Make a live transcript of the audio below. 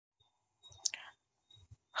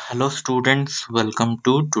Hello students, welcome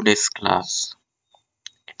to today's class.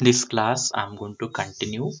 In this class, I'm going to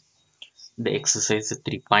continue the exercise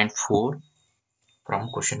 3.4 from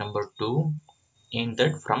question number 2 in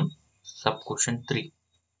that from sub question 3.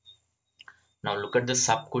 Now look at the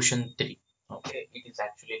sub question 3. Okay, it is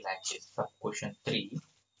actually like this. Sub question 3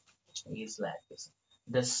 is like this.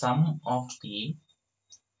 The sum of the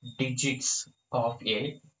digits of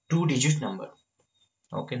a two-digit number.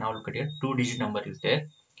 Okay, now look at here. Two-digit number is there.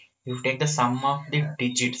 You take the sum of the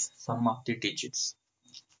digits.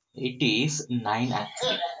 It is 9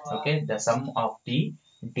 actually. Okay, the sum of the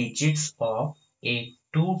digits of a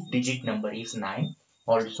two-digit number is 9.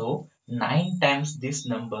 Also, 9 times this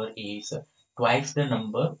number is twice the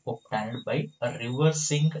number obtained by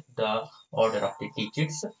reversing the order of the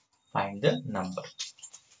digits. Find the number.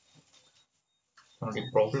 ನೋಡಿ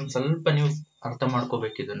problem ಸ್ವಲ್ಪ ನೀವು ಅರ್ಥ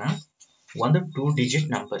ಮಾಡ್ಕೋಬೇಕು. ಇದನ್ನ ಒಂದು two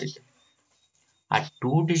digit number ಇದೆ. ಆ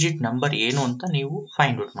two digit number ಏನು ಅಂತ ನೀವು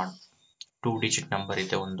ಫೈಂಡ್ ಔಟ್ ಮಾಡಬೇಕು. ಟೂ ಡಿಜಿಟ್ ನಂಬರ್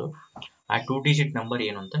ಇದೆ ಒಂದು. ಆ ಟೂ ಡಿಜಿಟ್ ನಂಬರ್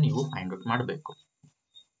ಏನು ಅಂತ ನೀವು ಫೈಂಡ್ ಔಟ್ ಮಾಡಬೇಕು.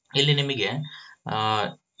 ಇಲ್ಲಿ ನಿಮಗೆ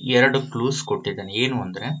ಎರಡು ಕ್ಲೂಸ್ ಕೊಟ್ಟಿದ್ದಾನೆ. ಏನು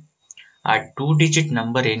ಅಂದ್ರೆ ಆ ಟೂ ಡಿಜಿಟ್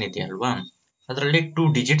ನಂಬರ್ ಏನಿದೆ ಅಲ್ವಾ, ಅದರಲ್ಲಿ ಟೂ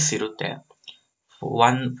ಡಿಜಿಟ್ಸ್ ಇರುತ್ತೆ.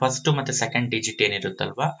 ಫಸ್ಟ್ ಮತ್ತೆ ಸೆಕೆಂಡ್ ಡಿಜಿಟ್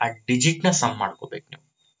ಏನಿರುತ್ತಲ್ವಾ, ಆ ಡಿಜಿಟ್ ನ ಸಮ್ ಮಾಡ್ಕೋಬೇಕು ನೀವು.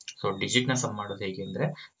 ಸೊ ಡಿಜಿಟ್ ನ ಸಮ್ ಮಾಡೋದು ಹೇಗೆ ಅಂದ್ರೆ,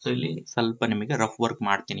 ಸೊ ಇಲ್ಲಿ ಸ್ವಲ್ಪ ನಿಮಗೆ ರಫ್ ವರ್ಕ್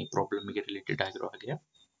ಮಾಡ್ತೀನಿ ಪ್ರಾಬ್ಲಮ್ ಗೆ ರಿಲೇಟೆಡ್ ಆಗಿರೋ ಹಾಗೆ.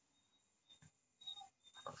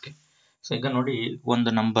 ಓಕೆ, ಸೊ ಈಗ ನೋಡಿ ಒಂದು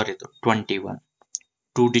ನಂಬರ್ ಇದು 21,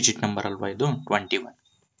 ಟೂ ಡಿಜಿಟ್ ನಂಬರ್ ಅಲ್ವಾ ಇದು 21.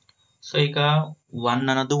 ಸೊ ಈಗ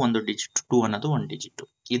 1 ಅನ್ನೋದು ಒಂದು ಡಿಜಿಟ್, 2 ಅನ್ನೋದು ಒಂದು ಡಿಜಿಟ್.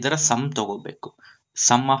 ಇದರ ಸಮ್ ತಗೋಬೇಕು.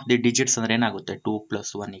 ಸಮ್ ಆಫ್ ದಿ ಡಿಜಿಟ್ಸ್ ಅಂದ್ರೆ ಏನಾಗುತ್ತೆ, 2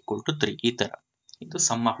 + 1 = 3. ಈ ತರ ಇದು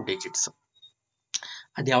ಸಮ್ ಆಫ್ ಡಿಜಿಟ್ಸ್.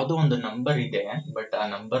 ಅದ್ಯಾವುದೋ ಒಂದು ನಂಬರ್ ಇದೆ, ಬಟ್ ಆ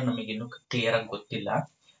ನಂಬರ್ ನಮಗೆ ಇನ್ನು ಕ್ಲಿಯರ್ ಆಗಿ ಗೊತ್ತಿಲ್ಲ.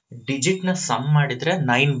 ಡಿಜಿಟ್ ನ ಸಮ್ ಮಾಡಿದ್ರೆ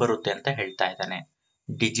 9 ಬರುತ್ತೆ ಅಂತ ಹೇಳ್ತಾ ಇದ್ದಾನೆ.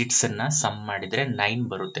 ಡಿಜಿಟ್ಸ್ ಅನ್ನ ಸಮ್ ಮಾಡಿದ್ರೆ 9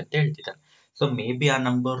 ಬರುತ್ತೆ ಅಂತ ಹೇಳ್ತಿದ್ದಾನೆ. ಸೊ ಮೇ ಬಿ ಆ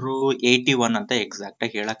ನಂಬರು 81 ಅಂತ ಎಕ್ಸಾಕ್ಟ್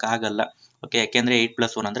ಆಗಿ ಹೇಳಕ್ ಆಗಲ್ಲ. ಓಕೆ, ಯಾಕೆಂದ್ರೆ 8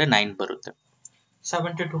 + 1 ಅಂದ್ರೆ 9 ಬರುತ್ತೆ.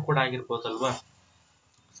 72 ಕೂಡ ಆಗಿರ್ಬೋದಲ್ವಾ.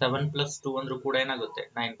 7 + 2 ಅಂದ್ರೂ ಕೂಡ ಏನಾಗುತ್ತೆ,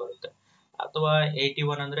 9 ಬರುತ್ತೆ. ಅಥವಾ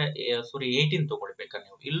 81 ಅಂದ್ರೆ 18 ತಗೊಳ್ಬೇಕಾ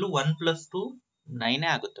ನೀವು. ಇಲ್ಲೂ 1 + 2 9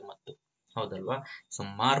 ಆಗುತ್ತೆ ಮತ್ತು, ಹೌದಲ್ವಾ.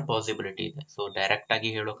 ಸುಮಾರು ಪಾಸಿಬಿಲಿಟಿ ಇದೆ. ಸೊ ಡೈರೆಕ್ಟ್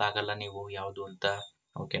ಆಗಿ ಹೇಳೋಕ್ ಆಗಲ್ಲ ನೀವು ಯಾವುದು ಅಂತ.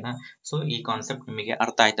 ಓಕೆನಾ. ಸೊ ಈ ಕಾನ್ಸೆಪ್ಟ್ ನಿಮಗೆ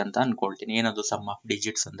ಅರ್ಥ ಆಯ್ತು ಅಂತ ಅನ್ಕೊಳ್ತೀನಿ. ಏನದು ಸಮ್ ಆಫ್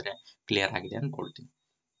ಡಿಜಿಟ್ಸ್ ಅಂದ್ರೆ ಕ್ಲಿಯರ್ ಆಗಿದೆ ಅನ್ಕೊಳ್ತೀನಿ.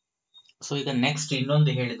 ಸೊ ಈಗ ನೆಕ್ಸ್ಟ್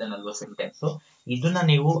ಇನ್ನೊಂದು ಹೇಳಿದನಲ್ವಾ ಸೆಂಟೆನ್ಸ್, ಇದನ್ನ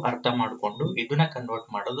ನೀವು ಅರ್ಥ ಮಾಡ್ಕೊಂಡು ಇದನ್ನ ಕನ್ವರ್ಟ್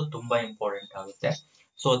ಮಾಡೋದು ತುಂಬಾ ಇಂಪಾರ್ಟೆಂಟ್ ಆಗುತ್ತೆ.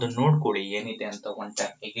 ಸೊ ಅದನ್ನ ನೋಡ್ಕೊಳ್ಳಿ ಏನಿದೆ ಅಂತ ಒನ್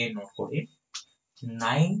ಟೈಮ್ ಹೇಗೆ ನೋಡ್ಕೊಳ್ಳಿ.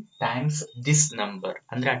 9 ಟೈಮ್ಸ್ ದಿಸ್ ನಂಬರ್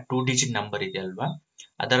ಅಂದ್ರೆ ಆ ಟೂ ಡಿಜಿಟ್ ನಂಬರ್ ಇದೆ ಅಲ್ವಾ,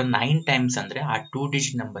 ಅದರ 9 ಟೈಮ್ಸ್ ಅಂದ್ರೆ ಆ ಟೂ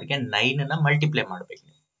ಡಿಜಿಟ್ ನಂಬರ್ಗೆ 9 ನ ಮಲ್ಟಿಪ್ಲೈ ಮಾಡ್ಬೇಕು.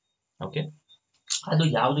 ಓಕೆ, ಅದು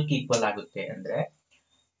ಯಾವುದಕ್ಕೆ ಈಕ್ವಲ್ ಆಗುತ್ತೆ ಅಂದ್ರೆ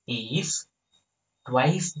is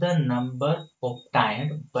twice the number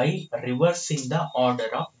obtained by reversing the order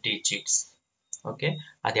of digits. Okay,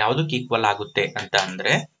 ಅದು ಯಾವುದಕ್ಕೆ ಈಕ್ವಲ್ ಆಗುತ್ತೆ ಅಂತ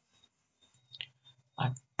ಅಂದ್ರೆ ಆ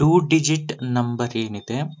ಟೂ ಡಿಜಿಟ್ ನಂಬರ್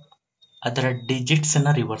ಏನಿದೆ ಅದರ ಡಿಜಿಟ್ಸ್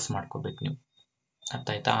ಅನ್ನ ರಿವರ್ಸ್ ಮಾಡ್ಕೋಬೇಕು ನೀವು. ಅರ್ಥ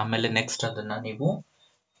ಆಯ್ತಾ. ಆಮೇಲೆ ನೆಕ್ಸ್ಟ್ ಅದನ್ನ ನೀವು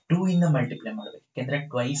 2 ಇಂದ ಮಲ್ಟಿಪ್ಲೈ ಮಾಡ್ಬೇಕು. ಯಾಕಂದ್ರೆ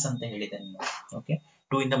ಟ್ವೈಸ್ ಅಂತ ಹೇಳಿದೆ ನೀವು. ಓಕೆ,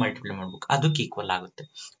 2 ಇಂದ ಮಲ್ಟಿಪ್ಲೈ ಮಾಡ್ಬೇಕು, ಅದಕ್ಕೆ ಈಕ್ವಲ್ ಆಗುತ್ತೆ.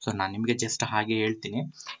 ಸೊ ನಾನು ನಿಮಗೆ ಜಸ್ಟ್ ಹಾಗೆ ಹೇಳ್ತೀನಿ.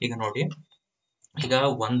 ಈಗ ನೋಡಿ, ಈಗ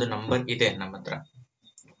ಒಂದು ನಂಬರ್ ಇದೆ ನಮ್ಮ ಹತ್ರ.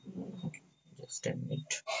 Just A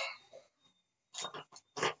minute.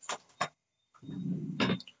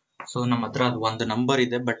 ಸೊ ನಮ್ಮ ಹತ್ರ ಅದು ಒಂದು ನಂಬರ್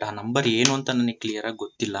ಇದೆ, ಬಟ್ ಆ ನಂಬರ್ ಏನು ಅಂತ ನನಗೆ ಕ್ಲಿಯರ್ ಆಗಿ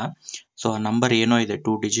ಗೊತ್ತಿಲ್ಲ. ಸೊ ಆ ನಂಬರ್ ಏನೋ ಇದೆ,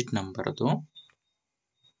 ಟೂ ಡಿಜಿಟ್ ನಂಬರ್ ಅದು.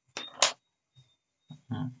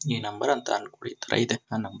 ಈ ನಂಬರ್ ಅಂತ ಅನ್ಕೊಳ್ಳಿ, ಈ ತರ ಇದೆ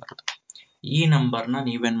ಆ ನಂಬರ್. ಈ ನಂಬರ್ನ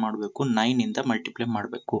ನೀವೇನ್ ಮಾಡ್ಬೇಕು, 9 ಇಂದ ಮಲ್ಟಿಪ್ಲೈ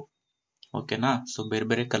ಮಾಡ್ಬೇಕು. ಓಕೆನಾ. ಸೊ ಬೇರೆ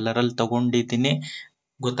ಬೇರೆ ಕಲರ್ ಅಲ್ಲಿ ತಗೊಂಡಿದ್ದೀನಿ,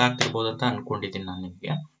 ಗೊತ್ತಾಗ್ತಿರ್ಬೋದು ಅಂತ ಅನ್ಕೊಂಡಿದ್ದೀನಿ ನಾನು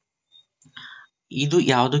ನಿಮ್ಗೆ. ಇದು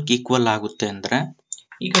ಯಾವ್ದಕ್ಕೆ ಈಕ್ವಲ್ ಆಗುತ್ತೆ ಅಂದ್ರೆ,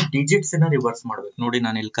 ಈಗ ಡಿಜಿಟ್ಸ್ ನ ರಿವರ್ಸ್ ಮಾಡ್ಬೇಕು. ನೋಡಿ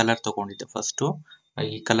ನಾನು ಇಲ್ಲಿ ಕಲರ್ ತಗೊಂಡಿದ್ದೆ, ಫಸ್ಟ್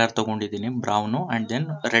ಈ ಕಲರ್ ತಗೊಂಡಿದ್ದೀನಿ ಬ್ರೌನ್, ಅಂಡ್ ದೆನ್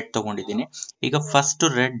ರೆಡ್ ತಗೊಂಡಿದ್ದೀನಿ. ಈಗ ಫಸ್ಟ್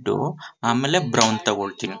ರೆಡ್ ಆಮೇಲೆ ಬ್ರೌನ್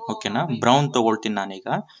ತಗೊಳ್ತೀನಿ. ಓಕೆನಾ, ಬ್ರೌನ್ ತಗೊಳ್ತೀನಿ ನಾನೀಗ.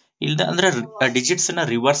 ಇಲ್ದ ಅಂದ್ರೆ ಡಿಜಿಟ್ಸ್ ನ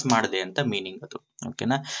ರಿವರ್ಸ್ ಮಾಡಿದೆ ಅಂತ ಮೀನಿಂಗ್ ಅದು.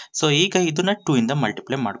 ಓಕೆನಾ. ಸೊ ಈಗ ಇದನ್ನ 2 ಇಂದ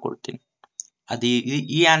ಮಲ್ಟಿಪ್ಲೈ ಮಾಡ್ಕೊಳ್ತೀನಿ. ಅದು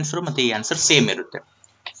ಈ ಆನ್ಸರ್ ಮತ್ತೆ ಈ ಆನ್ಸರ್ ಸೇಮ್ ಇರುತ್ತೆ.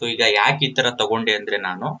 ಸೊ ಈಗ ಯಾಕೆ ಈ ತರ ತಗೊಂಡೆ ಅಂದ್ರೆ,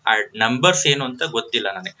 ನಾನು ಆ ನಂಬರ್ಸ್ ಏನು ಅಂತ ಗೊತ್ತಿಲ್ಲ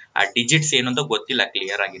ನನಗೆ, ಆ ಡಿಜಿಟ್ಸ್ ಏನು ಅಂತ ಗೊತ್ತಿಲ್ಲ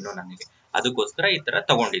ಕ್ಲಿಯರ್ ಆಗಿ ಇನ್ನು ನನಗೆ, ಅದಕ್ಕೋಸ್ಕರ ಈ ತರ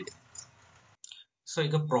ತಗೊಂಡಿದ್ದೆ. ಸೊ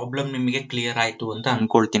ಈಗ ಪ್ರಾಬ್ಲಮ್ ನಿಮಗೆ ಕ್ಲಿಯರ್ ಆಯ್ತು ಅಂತ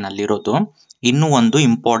ಅನ್ಕೊಳ್ತೀನಿ. ಅಲ್ಲಿರೋದು ಇನ್ನೂ ಒಂದು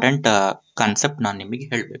ಇಂಪಾರ್ಟೆಂಟ್ ಕಾನ್ಸೆಪ್ಟ್ ನಾನು ನಿಮಗೆ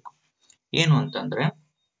ಹೇಳ್ಬೇಕು. ಏನು ಅಂತಂದ್ರೆ,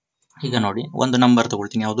 ಈಗ ನೋಡಿ ಒಂದು ನಂಬರ್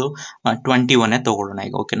ತಗೊಳ್ತೀನಿ, ಯಾವುದು 21 ತಗೊಳ್ಳೋಣ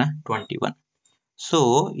ಈಗ. ಓಕೆನಾ, 21. ಸೊ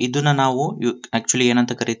ಇದನ್ನ ನಾವು ಆಕ್ಚುಲಿ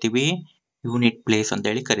ಏನಂತ ಕರಿತೀವಿ, ಯೂನಿಟ್ ಪ್ಲೇಸ್ ಅಂತ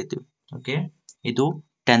ಹೇಳಿ ಕರಿತೀವಿ. ಓಕೆ, ಇದು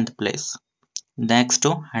 10th place. Next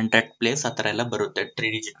 100th place, ಆ ತರ ಎಲ್ಲ ಬರುತ್ತೆ. 3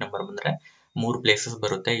 ಡಿಜಿಟ್ ನಂಬರ್ ಬಂದ್ರೆ 3 ಪ್ಲೇಸಸ್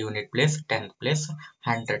ಬರುತ್ತೆ. Unit place, 10th place,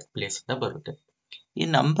 100th place ಅಂತ ಬರುತ್ತೆ. ಈ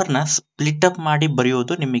ನಂಬರ್ನ ಸ್ಪ್ಲಿಟ್ ಅಪ್ ಮಾಡಿ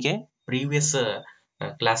ಬರೆಯೋದು ನಿಮಗೆ ಪ್ರೀವಿಯಸ್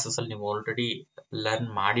ಕ್ಲಾಸಸ್ ಅಲ್ಲಿ ನೀವು ಆಲ್ರೆಡಿ ಲರ್ನ್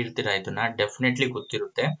ಮಾಡಿರ್ತೀರಾ, ಇದನ್ನ ಡೆಫಿನೆಟ್ಲಿ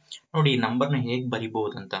ಗೊತ್ತಿರುತ್ತೆ. ನೋಡಿ ಈ ನಂಬರ್ನ ಹೇಗೆ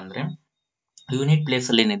ಬರಿಬಹುದು ಅಂತ ಅಂದ್ರೆ, ಯೂನಿಟ್ ಪ್ಲೇಸ್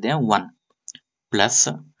ಅಲ್ಲಿ ಏನಿದೆ 1 ಪ್ಲಸ್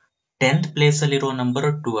 10th ಪ್ಲೇಸ್ ಅಲ್ಲಿ ಇರೋ ನಂಬರ್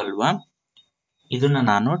 2 ಅಲ್ವಾ, ಇದನ್ನ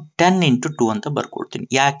ನಾನು 10 ಇಂಟು 2 ಅಂತ ಬರ್ಕೊಳ್ತೀನಿ.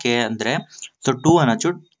 ಯಾಕೆ ಅಂದ್ರೆ ಸೊ 2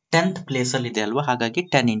 ಅನ್ನೋದು 10th ಪ್ಲೇಸ್ ಅಲ್ಲಿ ಇದೆ ಅಲ್ವಾ, ಹಾಗಾಗಿ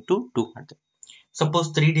 10 ಇಂಟು 2 ಮಾಡ್ತೇವೆ. ಸಪೋಸ್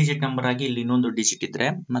 3 ಡಿಜಿಟ್ ನಂಬರ್ ಆಗಿ ಇಲ್ಲಿ ಇನ್ನೊಂದು ಡಿಜಿಟ್ ಇದ್ರೆ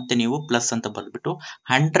ಮತ್ತೆ ನೀವು ಪ್ಲಸ್ ಅಂತ ಬರ್ಬಿಟ್ಟು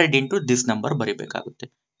 100 ಇಂಟು ದಿಸ್ ನಂಬರ್ ಬರಿಬೇಕಾಗುತ್ತೆ,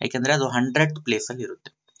 ಯಾಕಂದ್ರೆ ಅದು 100th ಪ್ಲೇಸ್ ಅಲ್ಲಿ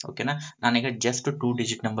ಇರುತ್ತೆ. ಓಕೆನಾ, ನಾನೀಗ ಜಸ್ಟ್ 2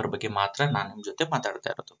 ಡಿಜಿಟ್ ನಂಬರ್ ಬಗ್ಗೆ ಮಾತ್ರ ನಾನು ನಿಮ್ ಜೊತೆ ಮಾತಾಡ್ತಾ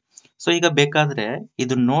ಇರೋದು. ಸೊ ಈಗ ಬೇಕಾದ್ರೆ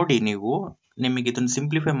ಇದನ್ನ ನೋಡಿ ನೀವು, ನಿಮಗೆ ಇದನ್ನ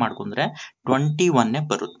ಸಿಂಪ್ಲಿಫೈ ಮಾಡ್ಕೊಂಡ್ರೆ 21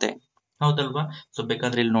 ಬರುತ್ತೆ, ಹೌದಲ್ವಾ. ಸೊ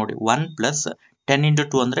ಬೇಕಾದ್ರೆ ಇಲ್ಲಿ ನೋಡಿ 1 ಪ್ಲಸ್ 10 ಇಂಟು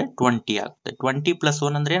 2 ಅಂದ್ರೆ 20 ಆಗುತ್ತೆ. 20 ಪ್ಲಸ್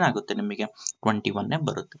 1 ಅಂದ್ರೆ ಏನಾಗುತ್ತೆ ನಿಮಗೆ 21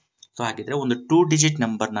 ಬರುತ್ತೆ. ಸೊ ಹಾಗಿದ್ರೆ ಒಂದು 2 ಡಿಜಿಟ್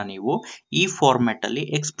ನಂಬರ್ನ ನೀವು ಈ ಫಾರ್ಮ್ಯಾಟ್ ಅಲ್ಲಿ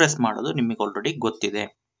ಎಕ್ಸ್ಪ್ರೆಸ್ ಮಾಡೋದು ನಿಮಗೆ ಆಲ್ರೆಡಿ ಗೊತ್ತಿದೆ.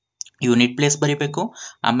 ಯೂನಿಟ್ ಪ್ಲೇಸ್ ಬರಿಬೇಕು,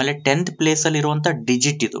 ಆಮೇಲೆ 10th ಪ್ಲೇಸ್ ಅಲ್ಲಿ ಇರುವಂತ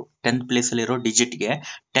ಡಿಜಿಟ್, ಇದು 10th ಪ್ಲೇಸ್ ಅಲ್ಲಿ ಇರೋ ಡಿಜಿಟ್ ಗೆ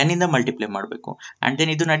 10 ಇಂದ ಮಲ್ಟಿಪ್ಲೈ ಮಾಡಬೇಕು, ಅಂಡ್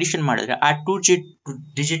ದೆನ್ ಇದನ್ನ ಅಡಿಷನ್ ಮಾಡಿದ್ರೆ ಆ 2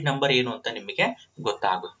 ಡಿಜಿಟ್ ನಂಬರ್ ಏನು ಅಂತ ನಿಮಗೆ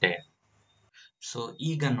ಗೊತ್ತಾಗುತ್ತೆ. ಸೊ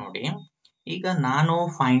ಈಗ ನೋಡಿ, ಈಗ ನಾನು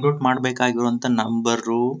ಫೈಂಡ್ ಔಟ್ ಮಾಡಬೇಕಾಗಿರುವಂತ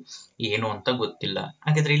ನಂಬರು ಏನು ಅಂತ ಗೊತ್ತಿಲ್ಲ.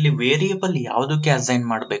 ಹಾಗಾದ್ರೆ ಇಲ್ಲಿ ವೇರಿಯೇಬಲ್ ಯಾವುದಕ್ಕೆ ಅಸೈನ್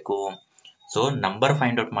ಮಾಡಬೇಕು? ಸೊ ನಂಬರ್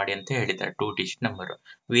ಫೈಂಡ್ ಔಟ್ ಮಾಡಿ ಅಂತ ಹೇಳಿದ್ದಾರೆ, 2 ಡಿಜಿಟ್ ನಂಬರ್.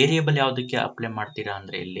 ವೇರಿಯೇಬಲ್ ಯಾವುದಕ್ಕೆ ಅಪ್ಲೈ ಮಾಡ್ತೀರಾ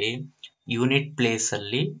ಅಂದ್ರೆ, ಇಲ್ಲಿ ಯೂನಿಟ್ ಪ್ಲೇಸ್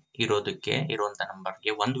ಅಲ್ಲಿ ಇರೋದಕ್ಕೆ ಇರುವಂತ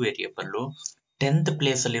ನಂಬರ್ಗೆ ಒಂದು ವೇರಿಯೇಬಲ್, 10th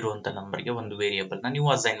ಪ್ಲೇಸ್ ಅಲ್ಲಿ ಇರುವಂತ ನಂಬರ್ಗೆ ಒಂದು ವೇರಿಯೇಬಲ್ ನ ನೀವು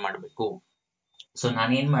ಅಸೈನ್ ಮಾಡಬೇಕು. ಸೊ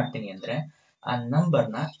ನಾನು ಏನ್ ಮಾಡ್ತೀನಿ ಅಂದ್ರೆ, ಆ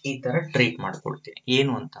ನಂಬರ್ನ ಈ ತರ ಟ್ರೀಟ್ ಮಾಡ್ಕೊಳ್ತೀನಿ.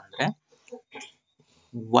 ಏನು ಅಂತಂದ್ರೆ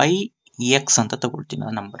YX ಅಂತ ತಗೊಳ್ತೀನಿ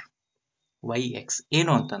ಆ ನಂಬರ್. YX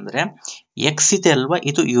ಏನು ಅಂತಂದ್ರೆ, X ಇದೆ ಅಲ್ವಾ,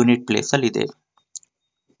 ಇದು ಯೂನಿಟ್ ಪ್ಲೇಸ್ ಅಲ್ಲಿ ಇದೆ.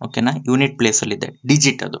 ಓಕೆನಾ, ಯೂನಿಟ್ ಪ್ಲೇಸ್ ಅಲ್ಲಿ ಇದೆ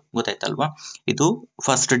ಡಿಜಿಟ್, ಅದು ಗೊತ್ತಾಯ್ತಲ್ವಾ. ಇದು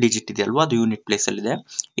ಫಸ್ಟ್ ಡಿಜಿಟ್ ಇದೆ ಅಲ್ವಾ, ಅದು ಯೂನಿಟ್ ಪ್ಲೇಸ್ ಅಲ್ಲಿ ಇದೆ.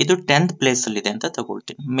 ಇದು 10th ಪ್ಲೇಸ್ ಅಲ್ಲಿ ಇದೆ ಅಂತ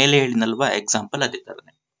ತಗೊಳ್ತೀನಿ. ಮೇಲೆ ಹೇಳಿನಲ್ವಾ ಎಕ್ಸಾಂಪಲ್ ಅದೇ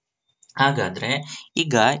ತರನೇ. ಹಾಗಾದ್ರೆ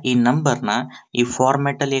ಈಗ ಈ ನಂಬರ್ನ ಈ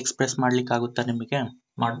ಫಾರ್ಮ್ಯಾಟ್ ಅಲ್ಲಿ ಎಕ್ಸ್ಪ್ರೆಸ್ ಮಾಡ್ಲಿಕ್ಕೆ ಆಗುತ್ತಾ ನಿಮಗೆ?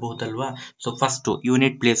 ಮಾಡಬಹುದಲ್ವಾ. ಸೊ ಫಸ್ಟ್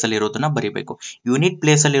ಯೂನಿಟ್ ಪ್ಲೇಸ್ ಅಲ್ಲಿ ಇರೋದನ್ನ ಬರಿಬೇಕು. ಯೂನಿಟ್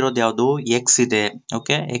ಪ್ಲೇಸ್ ಅಲ್ಲಿ ಇರೋದು ಯಾವುದು? X ಇದೆ.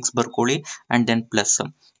 ಓಕೆ, X ಬರ್ಕೊಳ್ಳಿ, and then plus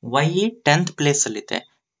Y 10th place ಅಲ್ಲಿ ಇದೆ,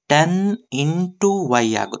 10 ಇಂಟು Y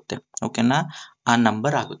ಆಗುತ್ತೆ. ಓಕೆನಾ, ಆ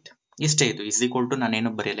ನಂಬರ್ ಆಗುತ್ತೆ. ಇಷ್ಟೇ, ಇದು ಇಸ್ ಈಕ್ವಲ್ ಟು ನಾನೇನು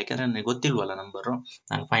ಬರೆಯಲ್ಲ, ಯಾಕಂದ್ರೆ ನನಗೆ ಗೊತ್ತಿಲ್ವಲ್ಲ ನಂಬರು,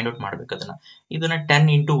 ನಾನು ಫೈಂಡ್ ಔಟ್ ಮಾಡ್ಬೇಕು ಅದನ್ನ. ಇದನ್ನ 10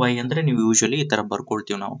 ಇಂಟು Y ಅಂದ್ರೆ ನೀವು ಯೂಶಲಿ ಈ ತರ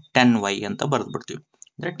ಬರ್ಕೊಳ್ತೀವಿ ನಾವು, 10Y ಅಂತ ಬರ್ದ್ಬಿಡ್ತೀವಿ.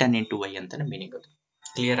 ಅಂದ್ರೆ 10 ಇಂಟು Y ಅಂತಾನೆ ಮೀನಿಂಗ್ ಅದು.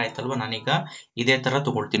 ಕ್ಲಿಯರ್ ಆಯ್ತಲ್ವಾ. ನಾನೀಗ ಇದೇ ತರ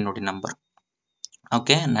ತಗೊಳ್ತೀನಿ ನೋಡಿ ನಂಬರ್.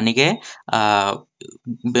 ಓಕೆ, ನನಗೆ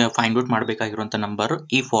ಫೈಂಡ್ ಔಟ್ ಮಾಡಬೇಕಾಗಿರುವಂತ ನಂಬರ್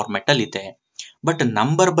ಈ ಫಾರ್ಮ್ಯಾಟ್ ಅಲ್ಲಿ ಇದೆ. ಬಟ್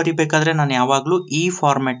ನಂಬರ್ ಬರಿಬೇಕಾದ್ರೆ ನಾನು ಯಾವಾಗ್ಲೂ ಈ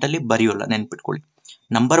ಫಾರ್ಮ್ಯಾಟ್ ಅಲ್ಲಿ ಬರೆಯೋಲ್ಲ, ನೆನ್ಪಿಟ್ಕೊಳ್ಳಿ.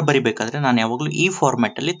 ನಂಬರ್ ಬರಿಬೇಕಾದ್ರೆ ನಾನು ಯಾವಾಗ್ಲೂ ಈ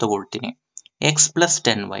ಫಾರ್ಮ್ಯಾಟ್ ಅಲ್ಲಿ ತಗೊಳ್ತೀನಿ. X ಪ್ಲಸ್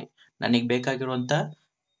 10Y, ನನಗೆ ಬೇಕಾಗಿರುವಂತ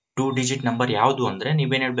 2 ಡಿಜಿಟ್ ನಂಬರ್ ಯಾವುದು ಅಂದ್ರೆ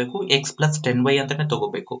ನೀವೇನ್ ಹೇಳ್ಬೇಕು, X ಪ್ಲಸ್ 10Y ಅಂತಾನೆ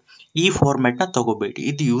ತಗೋಬೇಕು. ಈ ಫಾರ್ಮ್ಯಾಟ್ ನ ತಗೋಬೇಡಿ,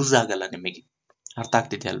 ಇದು ಯೂಸ್ ಆಗಲ್ಲ ನಿಮಗೆ. ಅರ್ಥ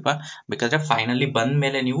ಆಗ್ತಿದೆ ಅಲ್ವಾ. ಬೇಕಾದ್ರೆ ಫೈನಲಿ ಬಂದ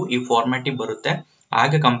ಮೇಲೆ ನೀವು ಈ ಫಾರ್ಮ್ಯಾಟಿಗೆ ಬರುತ್ತೆ,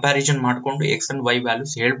 ಆಗ ಕಂಪ್ಯಾರಿಸನ್ ಮಾಡ್ಕೊಂಡು X ಅಂಡ್ Y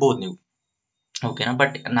ವ್ಯಾಲ್ಯೂಸ್ ಹೇಳ್ಬೋದು ನೀವು. ಓಕೆನಾ,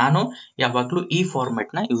 ಬಟ್ ನಾನು ಯಾವಾಗ್ಲೂ ಈ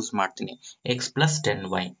ಫಾರ್ಮ್ಯಾಟ್ ನ ಯೂಸ್ ಮಾಡ್ತೀನಿ. X ಪ್ಲಸ್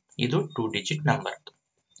 10Y, ಇದು 2 ಡಿಜಿಟ್ ನಂಬರ್.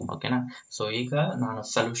 ಓಕೆನಾ. ಸೊ ಈಗ ನಾನು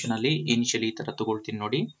ಸೊಲ್ಯೂಷನ್ ಅಲ್ಲಿ ಇನಿಷಿಯಲಿ ಈ ತರ ತಗೊಳ್ತೀನಿ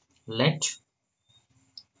ನೋಡಿ. Let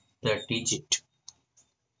the digit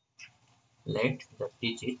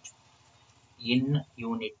in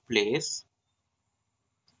unit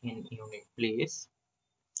place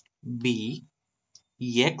be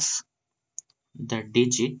X, the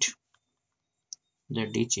digit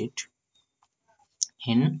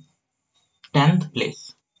in 10th place.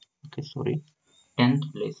 Okay, sorry, 10th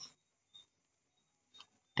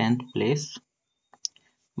place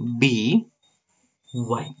be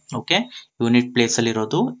Y. Okay, unit place ಅಲ್ಲಿ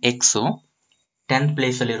ಇರೋದು X, 10th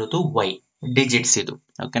ಪ್ಲೇಸ್ ಅಲ್ಲಿ ಇರೋದು Y. ಡಿಜಿಟ್ಸ್ ಇದು.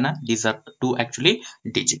 ಓಕೆನಾ, ದೀಸ್ ಆರ್ 2 ಆಕ್ಚುಲಿ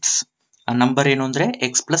ಡಿಜಿಟ್ಸ್. ಆ number ಏನು ಅಂದ್ರೆ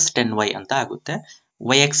X plus 10Y ಅಂತ ಆಗುತ್ತೆ.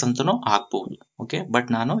 YX ಅಂತಾನೂ ಆಗ್ಬಹುದು. ಓಕೆ, ಬಟ್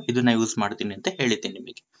ನಾನು ಇದನ್ನ ಯೂಸ್ ಮಾಡ್ತೀನಿ ಅಂತ ಹೇಳಿದ್ದೀನಿ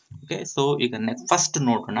ನಿಮಗೆ. ಓಕೆ, ಸೊ ಈಗ ಫಸ್ಟ್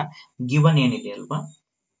ನೋಡೋಣ, ಗಿವನ್ ಏನಿದೆ ಅಲ್ವಾ,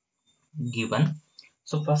 ಗಿವನ್.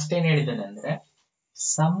 ಸೊ ಫಸ್ಟ್ ಏನ್ ಹೇಳಿದ್ದಾನೆ ಅಂದ್ರೆ,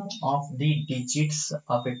 some of the digits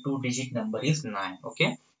of A 2 digit number is 9. Okay,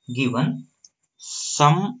 given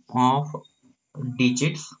some of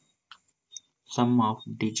digits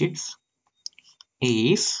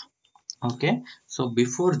is, okay. So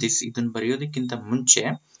before this, ಇದನ್ನ ಬರೆಯೋದಕ್ಕಿಂತ ಮುಂಚೆ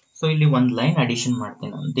ಸೊ ಇಲ್ಲಿ ಒಂದು ಲೈನ್ ಅಡಿಷನ್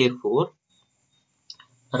ಮಾಡ್ತೀನಿ ನಾನು. therefore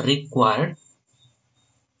required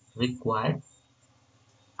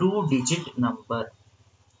 2 digit number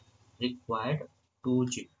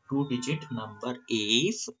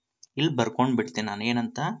is, ಇಲ್ಲಿ ಬರ್ಕೊಂಡ್ ಬಿಡ್ತೇನೆ ನಾನು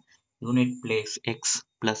ಏನಂತ, unit place X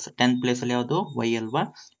plus 10th place ಅಲ್ಲಿ ಯಾವುದು Y ಅಲ್ವಾ,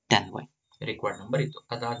 10Y ರಿಕ್ವೈರ್ಡ್ ನಂಬರ್ ಇತ್ತು.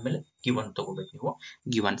 ಅದಾದ್ಮೇಲೆ ಗಿವನ್ ತಗೋಬೇಕು ನೀವು.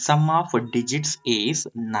 Given some of digits is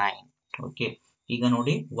 9. Okay, ಈಗ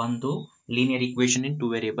ನೋಡಿ ಒಂದು ಲೀನಿಯರ್ ಇಕ್ವೇಶನ್ ಇನ್ 2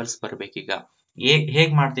 ವೇರಿಯೇಬಲ್ಸ್ ಬರ್ಬೇಕೀಗ.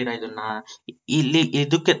 ಹೇಗ್ ಮಾಡ್ತೀರಾ ಇದನ್ನ? ಇಲ್ಲಿ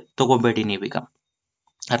ಇದಕ್ಕೆ ತಗೋಬೇಡಿ ನೀವೀಗ,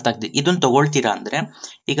 ಅರ್ಥ ಆಗ್ತದೆ. ಇದನ್ನ ತಗೊಳ್ತೀರಾ ಅಂದ್ರೆ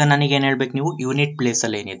ಈಗ ನನಗೆ ಏನ್ ಹೇಳ್ಬೇಕು ನೀವು, ಯೂನಿಟ್ ಪ್ಲೇಸ್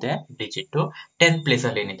ಅಲ್ಲಿ ಏನಿದೆ ಡಿಜಿಟ್, 10th ಪ್ಲೇಸ್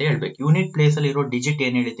ಅಲ್ಲಿ ಏನಿದೆ ಹೇಳ್ಬೇಕು. ಯೂನಿಟ್ ಪ್ಲೇಸ್ ಅಲ್ಲಿ ಇರೋ ಡಿಜಿಟ್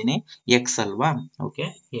ಏನ್ ಹೇಳಿದೀನಿ, ಎಕ್ಸ್ ಅಲ್ವಾ? Okay,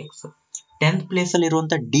 X. 10th ಪ್ಲೇಸ್ ಅಲ್ಲಿ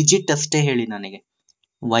ಇರುವಂತ ಡಿಜಿಟ್ ಅಷ್ಟೇ ಹೇಳಿ ನನಗೆ,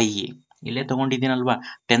 ವೈ. ಇಲ್ಲೇ ತಗೊಂಡಿದ್ದೀನಲ್ವಾ,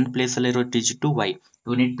 10th ಪ್ಲೇಸ್ ಅಲ್ಲಿ ಇರೋ ಡಿಜಿಟ್ ವೈ,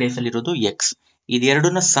 ಯೂನಿಟ್ ಪ್ಲೇಸ್ ಅಲ್ಲಿ ಇರೋದು ಎಕ್ಸ್.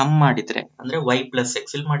 ಇದೆರಡನ್ನ ಸಮ್ ಮಾಡಿದ್ರೆ ಅಂದ್ರೆ ವೈ ಪ್ಲಸ್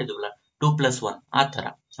ಎಕ್ಸ್, ಇಲ್ಲಿ ಮಾಡಿದ್ವಲ್ಲ 2+1 ಆ ತರ,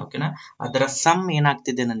 ಓಕೆನಾ? ಅದರ ಸಮ್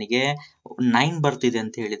ಏನಾಗ್ತಿದೆ ನನಗೆ 9 ಬರ್ತಿದೆ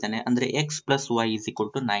ಅಂತ ಹೇಳಿದ್ದಾನೆ. ಅಂದ್ರೆ X plus Y is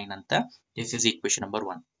equal to 9 ಅಂತ. This is equation number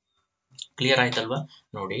 1. Clear ಆಯ್ತಲ್ವಾ?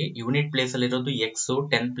 ನೋಡಿ, ಯೂನಿಟ್ ಪ್ಲೇಸ್ ಅಲ್ಲಿ ಇರೋದು ಎಕ್ಸ್,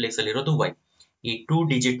 10th ಪ್ಲೇಸ್ ಅಲ್ಲಿ ಇರೋದು ವೈ. ಈ 2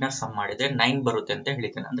 ಡಿಜಿಟ್ ನ ಸಮ್ ಮಾಡಿದ್ರೆ 9 ಬರುತ್ತೆ ಅಂತ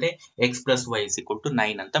ಹೇಳಿದ್ದಾನೆ. ಅಂದ್ರೆ X plus Y is equal to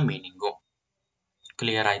 9 ಅಂತ ಮೀನಿಂಗು.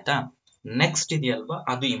 ಕ್ಲಿಯರ್ ಆಯ್ತಾ? ನೆಕ್ಸ್ಟ್ ಇದೆಯಲ್ವಾ,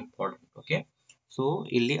 ಅದು ಇಂಪಾರ್ಟೆಂಟ್. ಓಕೆ, ಸೊ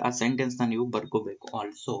ಇಲ್ಲಿ ಆ ಸೆಂಟೆನ್ಸ್ ನ ನೀವು ಬರ್ಕೋಬೇಕು.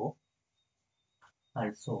 ಆಲ್ಸೋ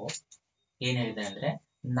ಏನ್ ಹೇಳಿದೆ ಅಂದ್ರೆ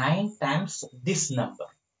 9 ಟೈಮ್ಸ್ ದಿಸ್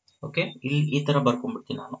ನಂಬರ್. ಓಕೆ, ಇಲ್ಲಿ ಈ ತರ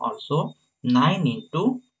ಬರ್ಕೊಂಡ್ಬಿಡ್ತೀನಿ ನಾನು. Also 9 into,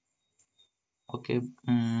 okay,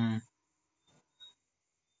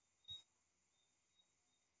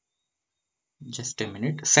 just A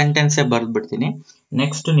minute, ಸೆಂಟೆನ್ಸೇ ಬರ್ದ್ ಬಿಡ್ತೀನಿ.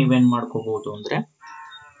 ನೆಕ್ಸ್ಟ್ ನೀವೇನ್ ಮಾಡ್ಕೋಬಹುದು ಅಂದ್ರೆ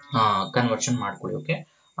ಕನ್ವರ್ಷನ್ ಮಾಡ್ಕೊಳ್ಳಿ. ಓಕೆ,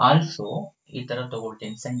 ಆಲ್ಸೋ ಈ ತರ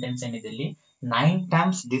ತಗೊಳ್ತೀನಿ. ಸೆಂಟೆನ್ಸ್ ಏನಿದೆ ಇಲ್ಲಿ, 9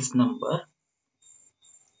 times this number,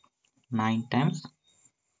 9 times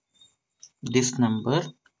this number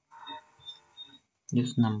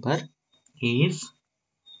is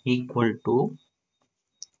equal to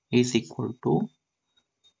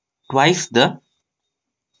twice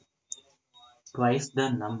the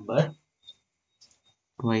number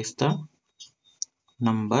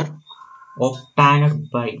obtained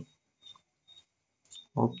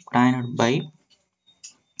by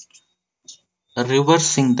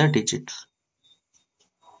reversing the digits.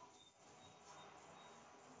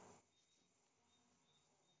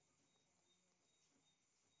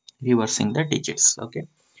 Okay,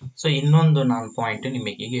 so ಇನ್ನೊಂದು ನಾನು ಪಾಯಿಂಟ್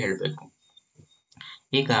ನಿಮಗೆ ಈಗ ಹೇಳ್ಬೇಕು.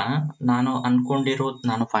 ಈಗ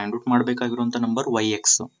ನಾನು find out ಮಾಡ್ಬೇಕಾಗಿರುವಂತ number Y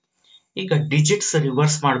X. ಈಗ ಡಿಜಿಟ್ಸ್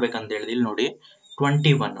ರಿವರ್ಸ್ ಮಾಡ್ಬೇಕಂತ ಹೇಳಿದ್ರೆ ಇಲ್ಲಿ ನೋಡಿ,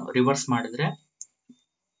 21 ರಿವರ್ಸ್ ಮಾಡಿದ್ರೆ,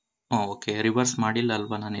 ಓಕೆ, ರಿವರ್ಸ್ ಮಾಡಿಲ್ಲ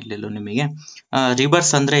ಅಲ್ವಾ ನಾನು ಎಲ್ಲೆಲ್ಲೋ ನಿಮಗೆ.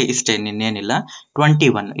 ರಿವರ್ಸ್ ಅಂದ್ರೆ ಇಷ್ಟೇ, ನಿನ್ನೇನಿಲ್ಲ.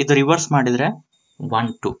 21 ಇದು ರಿವರ್ಸ್ ಮಾಡಿದ್ರೆ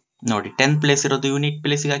 1 2 ನೋಡಿ, 10th ಪ್ಲೇಸ್ ಇರೋದು ಯೂನಿಟ್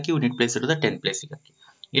ಪ್ಲೇಸಿಗೆ ಹಾಕಿ, ಯೂನಿಟ್ ಪ್ಲೇಸ್ ಇರೋದು 10th ಪ್ಲೇಸಿಗೆ ಹಾಕಿ.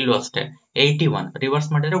 ಇಲ್ಲೂ ಅಷ್ಟೇ 81 ರಿವರ್ಸ್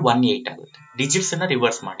ಮಾಡಿದ್ರೆ 18 ಆಗುತ್ತೆ. ಡಿಜಿಟ್ಸ್ ಅನ್ನ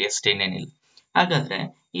ರಿವರ್ಸ್ ಮಾಡಿ ಅಷ್ಟೇ, ಏನೇನಿಲ್ಲ. ಹಾಗಾದ್ರೆ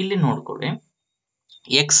ಇಲ್ಲಿ ನೋಡ್ಕೊಳ್ಳಿ,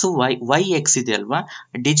 ಎಕ್ಸ್ ವೈ ಎಕ್ಸ್ ಇದೆ ಅಲ್ವಾ,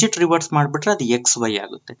 ಡಿಜಿಟ್ ರಿವರ್ಸ್ ಮಾಡ್ಬಿಟ್ರೆ ಅದು ಎಕ್ಸ್ ವೈ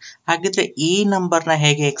ಆಗುತ್ತೆ. ಹಾಗಿದ್ರೆ ಈ ನಂಬರ್ನ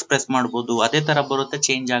ಹೇಗೆ ಎಕ್ಸ್ಪ್ರೆಸ್ ಮಾಡ್ಬೋದು? ಅದೇ ತರ ಬರುತ್ತೆ,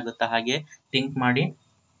 ಚೇಂಜ್ ಆಗುತ್ತಾ? ಹಾಗೆ ಥಿಂಕ್ ಮಾಡಿ.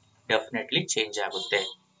 ಡೆಫಿನೆಟ್ಲಿ ಚೇಂಜ್ ಆಗುತ್ತೆ,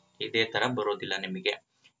 ಇದೇ ತರ ಬರೋದಿಲ್ಲ ನಿಮಗೆ.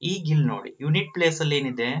 ಈಗ ಇಲ್ಲಿ ನೋಡಿ, ಯೂನಿಟ್ ಪ್ಲೇಸ್ ಅಲ್ಲಿ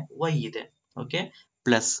ಏನಿದೆ, ವೈ ಇದೆ. ಓಕೆ,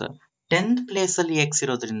 ಪ್ಲಸ್ 10th ಪ್ಲೇಸ್ ಅಲ್ಲಿ ಎಕ್ಸ್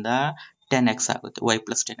ಇರೋದ್ರಿಂದ 10x ಆಗುತ್ತೆ, y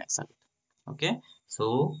ಪ್ಲಸ್ 10x ಆಗುತ್ತೆ. ಓಕೆ, ಸೊ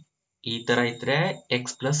ಈ ತರ ಇದ್ರೆ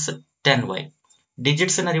ಎಕ್ಸ್ ಪ್ಲಸ್ 10y,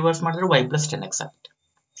 ಡಿಜಿಟ್ಸ್ ಅನ್ನ ರಿವರ್ಸ್ ಮಾಡಿದ್ರೆ y ಪ್ಲಸ್ 10x ಆಗುತ್ತೆ.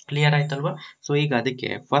 ಕ್ಲಿಯರ್ ಆಯ್ತಲ್ವಾ? ಸೊ ಈಗ ಅದಕ್ಕೆ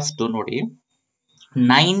ಫಸ್ಟ್ ನೋಡಿ,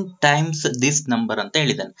 9 ಟೈಮ್ಸ್ ದಿಸ್ ನಂಬರ್ ಅಂತ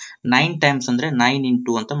ಹೇಳಿದ್ದಾನೆ. 9 ಟೈಮ್ಸ್ ಅಂದ್ರೆ 9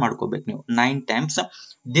 ಇಂಟು ಅಂತ ಮಾಡ್ಕೋಬೇಕು ನೀವು. 9 ಟೈಮ್ಸ್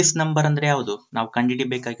ದಿಸ್ ನಂಬರ್ ಅಂದ್ರೆ ಯಾವುದು? ನಾವು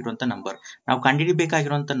ಕಂಡುಹಿಡಿಬೇಕಾಗಿರುವಂತ ನಂಬರ್. ನಾವು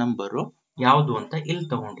ಕಂಡುಹಿಡಿಬೇಕಾಗಿರುವಂತ ನಂಬರು ಯಾವುದು ಅಂತ ಇಲ್ಲಿ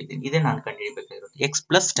ತಗೊಂಡಿದ್ದೀನಿ. ಇದೇ ನಾನು ಕಂಡುಹಿಡಿಬೇಕಾಗಿರೋದು, ಎಕ್ಸ್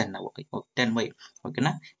ಪ್ಲಸ್ 10y.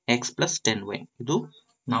 ಓಕೆನಾ, ಎಕ್ಸ್ ಪ್ಲಸ್ 10y ಇದು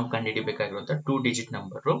ನಾವು ಕಂಡುಹಿಡಿಬೇಕಾಗಿರುವಂತ 2 ಡಿಜಿಟ್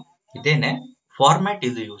ನಂಬರು. ಇದೇನೆ ಫಾರ್ಮ್ಯಾಟ್,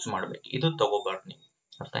 ಇದು ಯೂಸ್ ಮಾಡ್ಬೇಕು, ಇದು ತಗೋಬಾರ್ದು ನೀವು.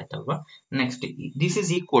 ಅರ್ಥ ಆಯ್ತಲ್ವಾ? Next this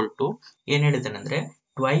is equal to ಏನ್ ಹೇಳಿದ್ದೇನೆ ಅಂದ್ರೆ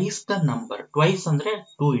ಟ್ವೈಸ್ ದ ನಂಬರ್. ಟ್ವೈಸ್ ಅಂದ್ರೆ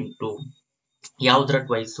 2 ಇಂಟು ಯಾವ್ದ್ರ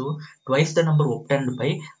twice the number ಒಬ್ಟೈನ್ಡ್ by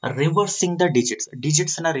reversing the digits.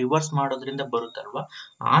 Digits ನ ರಿವರ್ಸ್ ಮಾಡೋದ್ರಿಂದ ಬರುತ್ತಲ್ವಾ,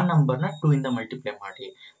 ಆ ನಂಬರ್ ನ 2 ಇಂದ ಮಲ್ಟಿಪ್ಲೈ ಮಾಡಿ.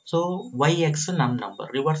 ಸೊ ವೈ ಎಕ್ಸ್ ನಮ್ ನಂಬರ್,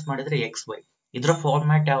 ರಿವರ್ಸ್ ಮಾಡಿದ್ರೆ ಎಕ್ಸ್ ವೈ. ಇದರ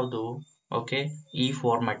ಫಾರ್ಮ್ಯಾಟ್ ಯಾವುದು? ಓಕೆ, ಈ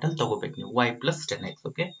ಫಾರ್ಮ್ಯಾಟ್ ಅಲ್ಲಿ ತಗೋಬೇಕು ನೀವು, Y plus 10x.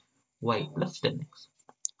 Okay, Y plus 10x.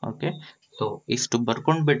 Okay, so ಇಷ್ಟು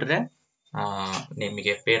ಬರ್ಕೊಂಡ್ ಬಿಟ್ರೆ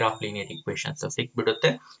ನಿಮಗೆ ಪೇರ್ ಆಫ್ ಲೀನಿಯರ್ ಇಕ್ವೇಶನ್ಸ್ ಸಿಕ್ಬಿಡುತ್ತೆ.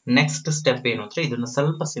 ನೆಕ್ಸ್ಟ್ ಸ್ಟೆಪ್ ಏನು ಅಂದ್ರೆ ಇದನ್ನ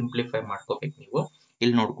ಸ್ವಲ್ಪ ಸಿಂಪ್ಲಿಫೈ ಮಾಡ್ಕೋಬೇಕು ನೀವು.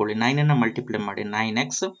 ಇಲ್ಲಿ ನೋಡ್ಕೊಳ್ಳಿ, 9 ಅನ್ನ ಮಲ್ಟಿಪ್ಲೈ ಮಾಡಿ,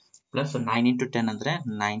 9x ಪ್ಲಸ್ 9 ಇಂಟು 10 ಅಂದ್ರೆ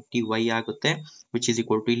 90y ಆಗುತ್ತೆ, ವಿಚ್ ಇಸ್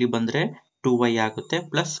ಈಕ್ವಲ್ ಟು ಇಲ್ಲಿ ಬಂದ್ರೆ 2y ಆಗುತ್ತೆ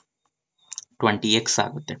ಪ್ಲಸ್ 20x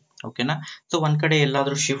ಆಗುತ್ತೆ. ಓಕೆನಾ, ಸೊ ಒಂದ್ ಕಡೆ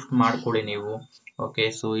ಎಲ್ಲಾದ್ರೂ ಶಿಫ್ಟ್ ಮಾಡ್ಕೊಳ್ಳಿ ನೀವು. ಓಕೆ,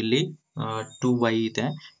 ಸೊ ಇಲ್ಲಿ 2y ಇದೆ,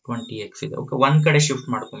 20x ಇದೆ. ಓಕೆ, ಒಂದ್ ಕಡೆ ಶಿಫ್ಟ್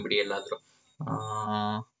ಮಾಡ್ಕೊಂಡ್ಬಿಡಿ ಎಲ್ಲಾದ್ರೂ.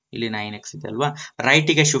 ಇಲ್ಲಿ 9x ಇದೆ ಅಲ್ವಾ,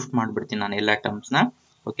 ರೈಟಿಗೆ ಶಿಫ್ಟ್ ಮಾಡ್ಬಿಡ್ತೀನಿ ನಾನು ಎಲ್ಲಾ ಟರ್ಮ್ಸ್ ನ.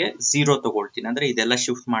 ಓಕೆ, 0 ತಗೊಳ್ತೀನಿ, ಅಂದ್ರೆ ಇದೆಲ್ಲ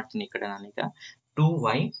ಶಿಫ್ಟ್ ಮಾಡ್ತೀನಿ ಈ ಕಡೆ ನಾನೀಗ.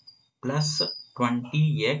 2y ಪ್ಲಸ್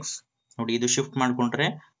 20x ನೋಡಿ, ಇದು ಶಿಫ್ಟ್ ಮಾಡ್ಕೊಂಡ್ರೆ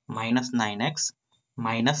ಮೈನಸ್ 9x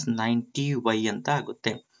ಮೈನಸ್ 90y ಅಂತ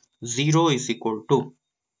ಆಗುತ್ತೆ. 0 ಇಸ್ ಈಕ್ವಲ್ ಟು,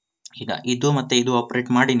 ಈಗ ಇದು ಮತ್ತೆ ಇದು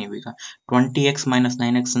ಆಪರೇಟ್ ಮಾಡಿ ನೀವೀಗ. 20x ಮೈನಸ್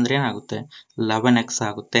 9x ಅಂದ್ರೆ ಏನಾಗುತ್ತೆ? 11x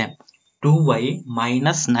ಆಗುತ್ತೆ. 2y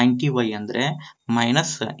ಮೈನಸ್ 90y ಅಂದ್ರೆ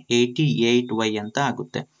ಮೈನಸ್ 88y ಅಂತ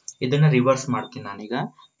ಆಗುತ್ತೆ. ಇದನ್ನ ರಿವರ್ಸ್ ಮಾಡ್ತೀನಿ ನಾನೀಗ.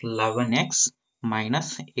 11x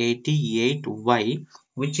minus 88y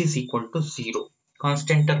which is equal to 0.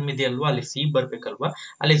 Constant term ಇದೆ ಅಲ್ವಾ, ಅಲ್ಲಿ ಸಿ ಬರ್ಬೇಕಲ್ವಾ,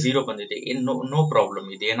 ಅಲ್ಲಿ 0 ಬಂದಿದೆ. ನೋ ಪ್ರಾಬ್ಲಮ್,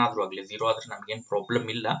 ಇದೆ ಏನಾದ್ರೂ ಆಗ್ಲಿ 0 ಆದ್ರೆ ನಮ್ಗೇನು ಪ್ರಾಬ್ಲಮ್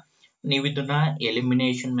ಇಲ್ಲ. ನೀವು ಇದನ್ನ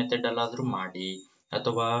ಎಲಿಮಿನೇಷನ್ ಮೆಥಡ್ ಅಲ್ಲಾದ್ರೂ ಮಾಡಿ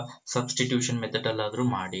ಅಥವಾ ಸಬ್ಸ್ಟಿಟ್ಯೂಷನ್ ಮೆಥಡ್ ಅಲ್ಲಾದ್ರೂ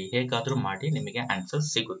ಮಾಡಿ, ಹೇಗಾದ್ರೂ ಮಾಡಿ ನಿಮಗೆ ಆನ್ಸರ್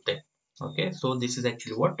ಸಿಗುತ್ತೆ. Okay, so this is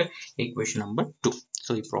actually what equation number 2.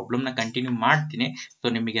 So ಈ ಪ್ರಾಬ್ಲಮ್ ನ ಕಂಟಿನ್ಯೂ ಮಾಡ್ತೀನಿ. ಸೊ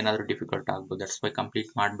ನಿಮಗೆ ಏನಾದ್ರು ಡಿಫಿಕಲ್ಟ್ ಆಗ್ಬೋದು, ದಟ್ಸ್ ವೈ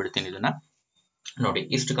ಕಂಪ್ಲೀಟ್ ಮಾಡ್ಬಿಡ್ತೀನಿ ಇದನ್ನ. ನೋಡಿ,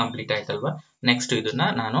 ಇಷ್ಟು ಕಂಪ್ಲೀಟ್ ಆಯ್ತಲ್ವಾ. ನೆಕ್ಸ್ಟ್ ಇದನ್ನ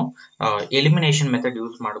ನಾನು ಎಲಿಮಿನೇಷನ್ ಮೆಥಡ್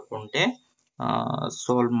ಯೂಸ್ ಮಾಡಿಕೊಂಡೆ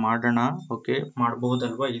ಸಾಲ್ವ್ ಮಾಡೋಣ. ಓಕೆ,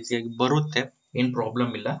 ಮಾಡಬಹುದಲ್ವಾ, ಈಸಿಯಾಗಿ ಬರುತ್ತೆ, ಏನ್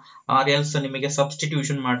ಪ್ರಾಬ್ಲಮ್ ಇಲ್ಲ. ಆರ್ ಎಲ್ಸ್ ನಿಮಗೆ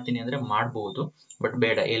ಸಬ್ಸ್ಟಿಟ್ಯೂಷನ್ ಮಾಡ್ತೀನಿ ಅಂದ್ರೆ ಮಾಡಬಹುದು, ಬಟ್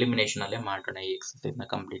ಬೇಡ, ಎಲಿಮಿನೇಷನ್ ಅಲ್ಲೇ ಮಾಡೋಣ ಈ ಎಕ್ಸರ್ಸೈಸ್ ನ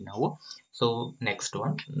ಕಂಪ್ಲೀಟ್ ನಾವು. ಸೊ ನೆಕ್ಸ್ಟ್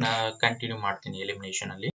ಒನ್ ಕಂಟಿನ್ಯೂ ಮಾಡ್ತೀನಿ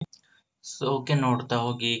ಎಲಿಮಿನೇಷನ್ ಅಲ್ಲಿ. ಸೊ ಓಕೆ, ನೋಡ್ತಾ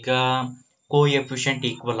ಹೋಗಿ. ಈಗ ಕೋಎಫಿಷಿಯಂಟ್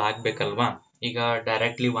ಈಕ್ವಲ್ ಆಗ್ಬೇಕಲ್ವಾ. ಈಗ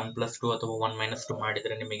ಡೈರೆಕ್ಟ್ಲಿ 1+2 ಅಥವಾ 1-2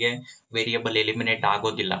 ಮಾಡಿದ್ರೆ ನಿಮಗೆ ವೇರಿಯಬಲ್ ಎಲಿಮಿನೇಟ್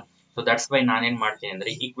ಆಗೋದಿಲ್ಲ. ಸೊ ದಟ್ಸ್ ವೈ ನಾನೇನ್ ಮಾಡ್ತೀನಿ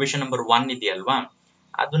ಅಂದ್ರೆ ಈಕ್ವೇಶನ್ ನಂಬರ್ 1 ಇದೆಯಲ್ವಾ,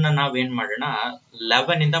 ಅದನ್ನ ನಾವೇನ್ ಮಾಡೋಣ,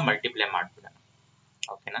 11 ಇಂದ ಮಲ್ಟಿಪ್ಲೈ ಮಾಡ್ಬಿಡೋಣ.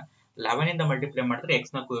 ಓಕೆನಾ, 11 ಇಂದ ಮಲ್ಟಿಪ್ಲೈ ಮಾಡಿದ್ರೆ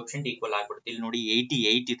ಎಕ್ಸ್ ನ ಕೋಎಫಿಷಿಯಂಟ್ ಈಕ್ವಲ್ ಆಗ್ಬಿಡುತ್ತೆ. ಇಲ್ಲಿ ನೋಡಿ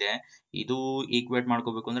 88 ಇದೆ, ಇದು ಈಕ್ವೇಟ್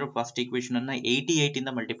ಮಾಡ್ಕೋಬೇಕು ಅಂದ್ರೆ ಫಸ್ಟ್ ಈಕ್ವೇಶನ್ ಅನ್ನ 88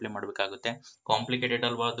 ಇಂದ ಮಲ್ಟಿಪ್ಲೈ ಮಾಡ್ಬೇಕಾಗುತ್ತೆ. ಕಾಂಪ್ಲಿಕೇಟೆಡ್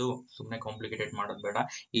ಅಲ್ವಾ ಅದು, ಸುಮ್ಮನೆ ಕಾಂಪ್ಲಿಕೇಟೆಡ್ ಮಾಡೋದು ಬೇಡ,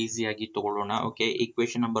 ಈಸಿಯಾಗಿ ತಗೊಳ್ಳೋಣ. Okay,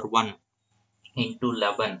 equation number 1 into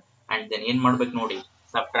 11 and then ಏನ್ ಮಾಡ್ಬೇಕು ನೋಡಿ,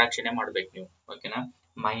 ಸಬ್ಟ್ರಾಕ್ಷನ್ ಮಾಡ್ಬೇಕು ನೀವು. ಓಕೆನಾ,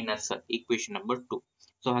 ಮೈನಸ್ ಈಕ್ವೇಶನ್ ನಂಬರ್ 2.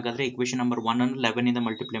 ಸೊ ಹಾಗಾದ್ರೆ ಈಕ್ವೇಶನ್ ನಂಬರ್ 1 ಅನ್ನು 11 ಇಂದ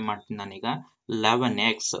ಮಲ್ಟಿಪ್ಲೈ ಮಾಡ್ತೀನಿ ನಾನೀಗ.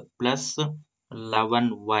 11x plus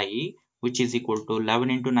 11y which is equal to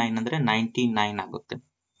 11 into 9 ಅಂದ್ರೆ 99 ಆಗುತ್ತೆ.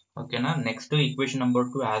 ಓಕೆನಾ, next equation number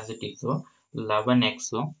 2 as it is 11x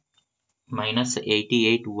minus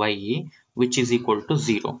 88y which is equal to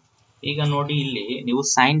 0. ಈಗ ನೋಡಿ, ಇಲ್ಲಿ ನೀವು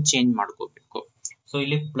ಸೈನ್ ಚೇಂಜ್ ಮಾಡ್ಕೋಬೇಕು. ಸೊ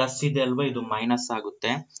ಇಲ್ಲಿ ಪ್ಲಸ್ ಇದೆ ಅಲ್ವಾ, ಇದು ಮೈನಸ್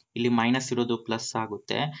ಆಗುತ್ತೆ, ಇಲ್ಲಿ ಮೈನಸ್ ಇರೋದು ಪ್ಲಸ್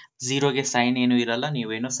ಆಗುತ್ತೆ. 0ಗೆ ಸೈನ್ ಏನು ಇರಲ್ಲ,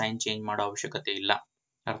 ನೀವೇನು ಸೈನ್ ಚೇಂಜ್ ಮಾಡೋ ಅವಶ್ಯಕತೆ ಇಲ್ಲ.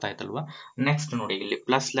 ಅರ್ಥ ಆಯ್ತಲ್ವಾ. ನೆಕ್ಸ್ಟ್ ನೋಡಿ, ಇಲ್ಲಿ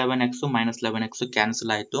plus 11x minus 11x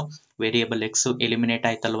cancel ಆಯ್ತು, ವೇರಿಯಬಲ್ ಎಕ್ಸ್ ಎಲಿಮಿನೇಟ್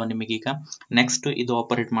ಆಯ್ತಲ್ವಾ ನಿಮಗೀಗ. ನೆಕ್ಸ್ಟ್ ಇದು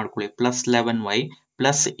ಆಪರೇಟ್ ಮಾಡ್ಕೊಳ್ಳಿ, ಪ್ಲಸ್ 11y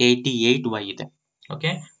ಪ್ಲಸ್ 88y ಇದೆ.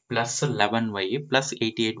 Okay, plus 11y plus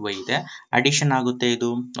 88y ಇದೆ, ಅಡಿಷನ್ ಆಗುತ್ತೆ ಇದು.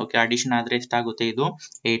 ಓಕೆ, ಅಡಿಷನ್ ಆದ್ರೆ ಎಷ್ಟಾಗುತ್ತೆ ಇದು,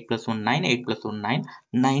 8 + 1 9, 8 + 1 9,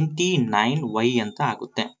 99y ಅಂತ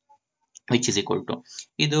ಆಗುತ್ತೆ. ವಿಚ್ ಇಸ್ ಈಕ್ವಲ್ ಟು,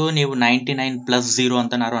 ಇದು ನೀವು 99 ಪ್ಲಸ್ 0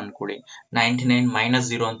 ಅಂತ ನಾರು ಅನ್ಕೊಳ್ಳಿ, 99 ಮೈನಸ್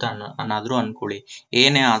 0 ಅಂತ ಅನ್ನಾದ್ರೂ ಅನ್ಕೊಳ್ಳಿ,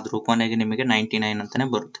 ಏನೇ ಆದ್ರೂ ಕೊನೆಗೆ ನಿಮಗೆ 99 ಅಂತಾನೆ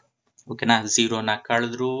ಬರುತ್ತೆ. ಓಕೆನಾ, 0ನ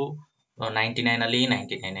ಕಳೆದ್ರು 99 ಅಲ್ಲಿ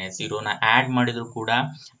 99, 0ನ ಆಡ್ ಮಾಡಿದ್ರು ಕೂಡ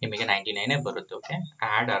ನಿಮಗೆ 99 ಬರುತ್ತೆ. ಓಕೆ,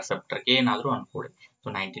 ಆಡ್ ಆರ್ ಸಬ್ಟ್ರಾಕ್ಟ್ ಏನಾದ್ರೂ ಅನ್ಕೊಳ್ಳಿ, ಸೊ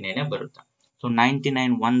 99 ಬರುತ್ತೆ. ಸೊ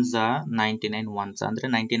 99 ಒನ್ಸ್ 99 ಒನ್ಸ್ ಅಂದ್ರೆ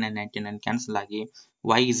 99 99 ಕ್ಯಾನ್ಸಲ್ ಆಗಿ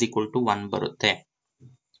y ಇಸ್ ಈಕ್ವಲ್ ಟು 1 ಬರುತ್ತೆ.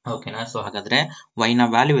 ಓಕೆನಾ, ಸೊ ಹಾಗಾದ್ರೆ y ನ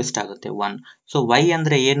ವ್ಯಾಲ್ಯೂ ಎಷ್ಟಾಗುತ್ತೆ, 1. ಸೊ y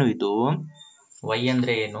ಅಂದ್ರೆ ಏನು, ಇದು y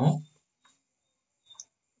ಅಂದ್ರೆ ಏನು,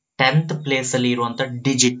 10th ಪ್ಲೇಸ್ ಅಲ್ಲಿ ಇರುವಂತ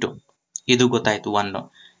ಡಿಜಿಟ್, ಇದು ಗೊತ್ತಾಯ್ತು 1.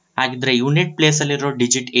 ಹಾಗಿದ್ರೆ ಯೂನಿಟ್ ಪ್ಲೇಸ್ ಅಲ್ಲಿ ಇರೋ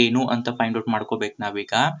ಡಿಜಿಟ್ ಏನು ಅಂತ ಫೈಂಡ್ ಔಟ್ ಮಾಡ್ಕೋಬೇಕು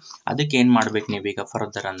ನಾವೀಗ. ಅದಕ್ಕೆ ಏನ್ ಮಾಡ್ಬೇಕು ನೀವೀಗ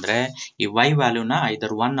ಫರ್ದರ್ ಅಂದ್ರೆ, ಈ y ವ್ಯಾಲ್ಯೂನ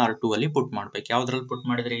ಐದರ್ 1 ಆರ್ 2 ಅಲ್ಲಿ ಪುಟ್ ಮಾಡ್ಬೇಕು. ಯಾವ್ದ್ರಲ್ಲಿ ಪುಟ್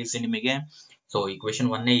ಮಾಡಿದ್ರೆ ಈಸಿ ನಿಮಗೆ. ಸೊ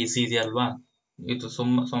ಈಕ್ವೇಶನ್ 1 ಈಸಿ ಇದೆ ಅಲ್ವಾ, ಇದು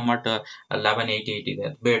ಸೊಮ್ಮಟ್ 1188 ಇದೆ,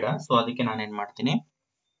 ಬೇಡ. ಸೊ ಅದಕ್ಕೆ ನಾನು ಏನ್ ಮಾಡ್ತೀನಿ,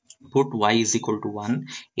 put y is equal to 1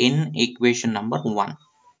 in equation number 1.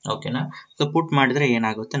 ಓಕೆನಾ, ಸೊ ಪುಟ್ ಮಾಡಿದ್ರೆ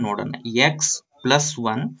ಏನಾಗುತ್ತೆ ನೋಡೋಣ. x plus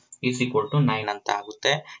 1 is equal to 9 ಅಂತ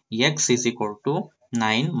ಆಗುತ್ತೆ. x is equal to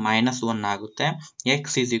 9 minus 1 ಆಗುತ್ತೆ.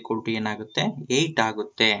 x is equal to ಏನಾಗುತ್ತೆ, 8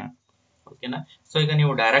 ಆಗುತ್ತೆ. ಓಕೆನಾ, ಸೊ ಈಗ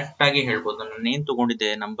ನೀವು ಡೈರೆಕ್ಟ್ ಆಗಿ ಹೇಳ್ಬೋದು, ನಾನು ಏನ್ ತಗೊಂಡಿದ್ದೆ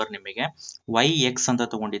ನಂಬರ್ ನಿಮಗೆ y x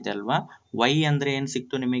ಅಂತ ತಗೊಂಡಿದ್ದೆ ಅಲ್ವಾ. y ಅಂದ್ರೆ ಏನ್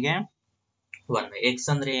ಸಿಕ್ತು ನಿಮಗೆ 1, x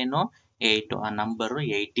ಅಂದ್ರೆ ಏನು 8, ಆ ನಂಬರ್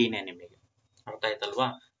 18 ನಿಮಗೆ. ಅರ್ಥ ಆಯ್ತಲ್ವಾ,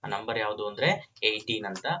 ಆ ನಂಬರ್ ಯಾವುದು ಅಂದ್ರೆ 18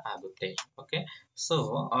 ಅಂತ ಆಗುತ್ತೆ. ಓಕೆ, ಸೊ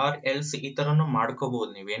ಆರ್ ಎಲ್ಸ್ ಈ ತರನು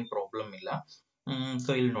ಮಾಡ್ಕೋಬಹುದು, ನೀವೇನ್ ಪ್ರಾಬ್ಲಮ್ ಇಲ್ಲ. ಸೊ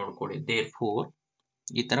ಇಲ್ಲಿ ನೋಡ್ಕೊಳ್ಳಿ, therefore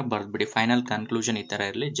ಈ ತರ ಬರ್ದ್ಬಿಡಿ, ಫೈನಲ್ ಕನ್ಕ್ಲೂಷನ್ ಈ ತರ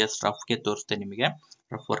ಇರಲಿ. ಜಸ್ಟ್ ರಫ್ ಗೆ ತೋರಿಸ್ತೆ ನಿಮಗೆ,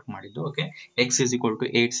 ರಫ್ ವರ್ಕ್ ಮಾಡಿದ್ದು. Okay, x is equal to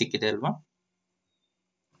 8 ಸಿಕ್ಕಿದೆ ಅಲ್ವಾ.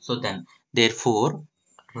 So then therefore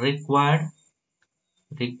required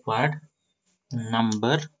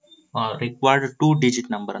number required 2 digit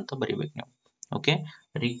number ಅಂತ ಬರೀಬೇಕು ನೀವು. Okay,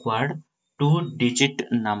 required 2 digit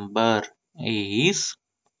number is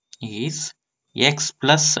x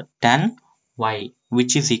plus 10y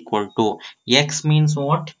which is equal to, x means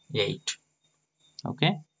what, 8.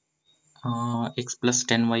 okay, x plus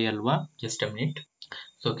 10y ಅಲ್ವಾ, just a minute.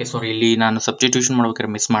 so okay, sorry, ಇಲ್ಲಿ ನಾನು substitution ಮಾಡ್ಬೇಕಾದ್ರೆ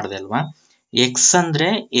miss ಮಾಡಿದೆ ಅಲ್ವಾ. x ಅಂದ್ರೆ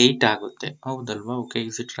 8 ಆಗುತ್ತೆ, ಹೌದಲ್ವಾ. Okay,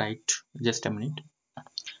 is it right, just a minute.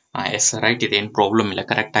 S right ಇದೆ, ಏನು ಪ್ರಾಬ್ಲಮ್ ಇಲ್ಲ,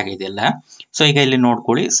 ಕರೆಕ್ಟ್ ಆಗಿದೆ ಎಲ್ಲ. ಸೊ ಈಗ ಇಲ್ಲಿ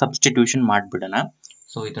ನೋಡ್ಕೊಳ್ಳಿ, ಸಬ್ಸ್ಟಿಟ್ಯೂಷನ್ ಮಾಡ್ಬಿಡೋಣ.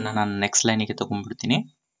 ಸೊ ಇದನ್ನ ನಾನು next ಲೈನಿಗೆ ತಗೊಂಡ್ಬಿಡ್ತೀನಿ.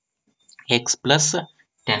 x plus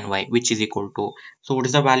 10y, which is equal to, so what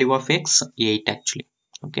is the value of x? 8 actually.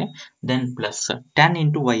 Okay, then plus 10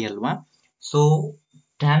 into y alwa, so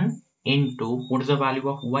 10 into what is the value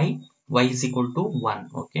of y? Y is equal to 1.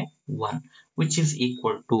 Okay, 1, which is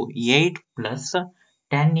equal to 8 plus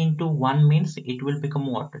 10 into 1 means it will become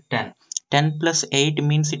what? 10. 10 plus 8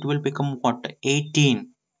 means it will become what? 18.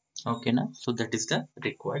 Okay na, so that is the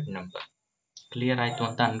required number. Clear ಆಯ್ತು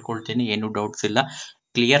ಅಂತ ಅನ್ಕೊಳ್ತೀನಿ, ಏನು doubts ಇಲ್ಲ,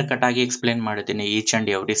 clear cut ಆಗಿ explain ಮಾಡಿದ್ದೀನಿ each and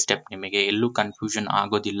every step, ನಿಮಗೆ ಎಲ್ಲೂ confusion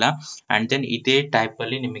ಆಗೋದಿಲ್ಲ. ಅಂಡ್ ದೆನ್ ಇದೇ ಟೈಪ್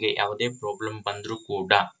ಅಲ್ಲಿ ನಿಮಗೆ ಯಾವುದೇ ಪ್ರಾಬ್ಲಮ್ ಬಂದರೂ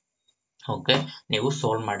ಕೂಡ ಓಕೆ ನೀವು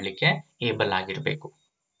ಸಾಲ್ವ್ ಮಾಡ್ಲಿಕ್ಕೆ ಏಬಲ್ ಆಗಿರ್ಬೇಕು.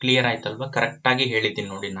 ಕ್ಲಿಯರ್ ಆಯ್ತಲ್ವಾ? ಕರೆಕ್ಟ್ ಆಗಿ ಹೇಳಿದ್ದೀನಿ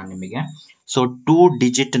ನೋಡಿ ನಾನು ನಿಮಗೆ. ಸೊ 2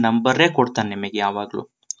 ಡಿಜಿಟ್ ನಂಬರೇ ಕೊಡ್ತಾನೆ ನಿಮಗೆ ಯಾವಾಗ್ಲೂ.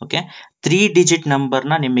 ಓಕೆ, 3 ಡಿಜಿಟ್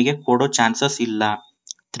ನಂಬರ್ನ ನಿಮಗೆ ಕೊಡೋ ಚಾನ್ಸಸ್ ಇಲ್ಲ.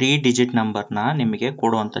 3 ಡಿಜಿಟ್ ನಂಬರ್ನ ನಿಮಗೆ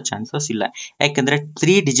ಕೊಡುವಂತ ಚಾನ್ಸಸ್ ಇಲ್ಲ. ಯಾಕಂದ್ರೆ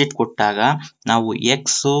 3 ಡಿಜಿಟ್ ಕೊಟ್ಟಾಗ ನಾವು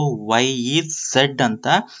ಎಕ್ಸ್, ವೈ, ಝೆಡ್ ಅಂತ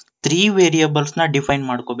 3 ವೇರಿಯೇಬಲ್ಸ್ ನ ಡಿಫೈನ್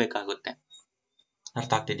ಮಾಡ್ಕೋಬೇಕಾಗುತ್ತೆ.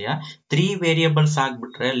 ಅರ್ಥ ಆಗ್ತಿದ್ಯಾ? 3 ವೇರಿಯೇಬಲ್ಸ್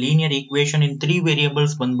ಆಗ್ಬಿಟ್ರೆ ಲೀನಿಯರ್ ಈಕ್ವೇಶನ್ ಇನ್ 3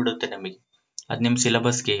 ವೇರಿಯೇಬಲ್ಸ್ ಬಂದ್ಬಿಡುತ್ತೆ ನಮಗೆ. ಅದು ನಿಮ್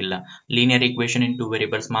ಸಿಲೆಬಸ್ಗೆ ಇಲ್ಲ. ಲೀನಿಯರ್ ಈಕ್ವೇಶನ್ ಇನ್ 2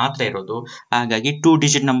 ವೇರಿಯೇಬಲ್ಸ್ ಮಾತ್ರ ಇರೋದು. ಹಾಗಾಗಿ 2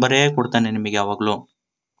 ಡಿಜಿಟ್ ನಂಬರೇ ಕೊಡ್ತಾನೆ ನಿಮಗೆ ಯಾವಾಗ್ಲೂ.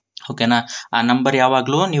 ಓಕೆನಾ? ಆ ನಂಬರ್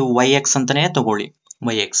ಯಾವಾಗ್ಲೂ ನೀವು ವೈ ಎಕ್ಸ್ ಅಂತಾನೆ ತಗೊಳ್ಳಿ.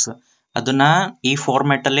 ವೈ ಎಕ್ಸ್ ಅದನ್ನ ಈ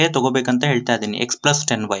ಫಾರ್ಮ್ಯಾಟ್ ಅಲ್ಲೇ ತಗೋಬೇಕಂತ ಹೇಳ್ತಾ ಇದ್ದೀನಿ. X plus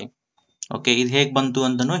 10y. ಓಕೆ, ಇದು ಹೇಗ್ ಬಂತು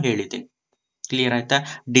ಅಂತಾನು ಹೇಳಿದ್ದೀನಿ. ಕ್ಲಿಯರ್ ಆಯ್ತಾ?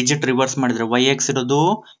 ಡಿಜಿಟ್ ರಿವರ್ಸ್ ಮಾಡಿದ್ರೆ ವೈ ಎಕ್ಸ್ ಇರೋದು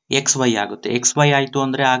ಎಕ್ಸ್ ವೈ ಆಗುತ್ತೆ. ಎಕ್ಸ್ ವೈ ಆಯ್ತು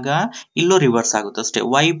ಅಂದ್ರೆ ಆಗ ಇಲ್ಲೂ ರಿವರ್ಸ್ ಆಗುತ್ತೆ ಅಷ್ಟೇ,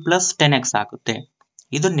 ವೈ ಪ್ಲಸ್ 10x ಆಗುತ್ತೆ.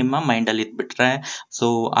 ಇದು ನಿಮ್ಮ ಮೈಂಡ್ ಅಲ್ಲಿ ಇದ್ಬಿಟ್ರೆ ಸೊ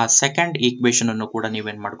ಆ ಸೆಕೆಂಡ್ ಈಕ್ವೇಶನ್ ಅನ್ನು ಕೂಡ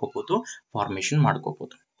ನೀವೇನ್ ಮಾಡ್ಕೋಬಹುದು? ಫಾರ್ಮೇಶನ್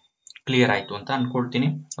ಮಾಡ್ಕೋಬಹುದು. ಕ್ಲಿಯರ್ ಆಯ್ತು ಅಂತ ಅನ್ಕೊಳ್ತೀನಿ.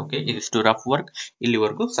 ಓಕೆ, ಇದಿಷ್ಟು ರಫ್ ವರ್ಕ್.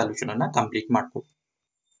 ಇಲ್ಲಿವರೆಗೂ ಸೊಲ್ಯೂಷನ್ ಅನ್ನ ಕಂಪ್ಲೀಟ್ ಮಾಡ್ಕೊ.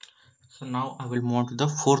 So now I will move on to the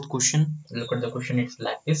fourth question. Look at the question, it's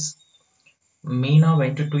like this. Meena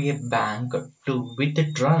went to a bank to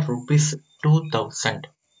withdraw rupees 2000.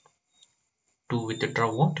 To withdraw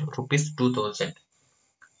what? Rupees 2000.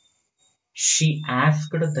 She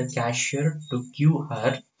asked the cashier to give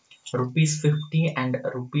her rupees 50 and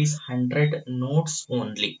rupees 100 notes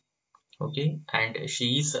only. Okay, and she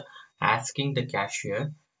is asking the cashier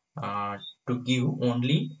to give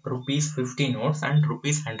only rupees 50 notes and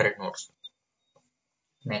rupees 100 notes.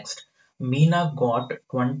 Next, Meena got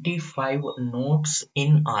 25 notes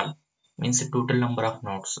in all. Means the total number of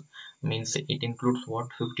notes. Means it includes what?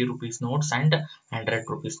 50 rupees notes and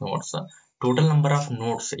 100 rupees notes. Total number of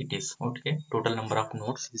notes it is. Okay, total number of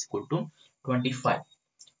notes is equal to 25.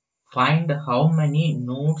 Find how many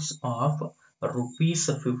notes of rupees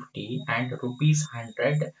 50 and rupees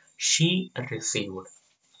 100 she received.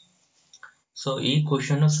 So ಈ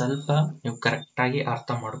question ಸ್ವಲ್ಪ ನೀವು correct ಆಗಿ ಅರ್ಥ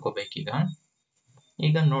ಮಾಡ್ಕೋಬೇಕೀಗ.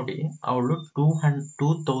 ಈಗ ನೋಡಿ, ಅವಳು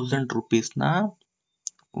 2000 ರುಪೀಸ್ನ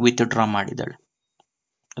withdraw ಮಾಡಿದಾಳೆ.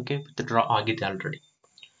 Okay, withdraw ಆಗಿದೆ already.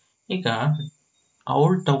 ಈಗ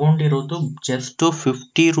ಅವಳು ತಗೊಂಡಿರೋದು ಜಸ್ಟ್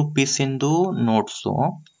 50 ರುಪೀಸ್ ಇಂದು ನೋಟ್ಸು.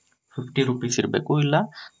 50 ರುಪೀಸ್ ಇರಬೇಕು, ಇಲ್ಲ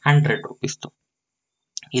 100 ರುಪೀಸ್ದು,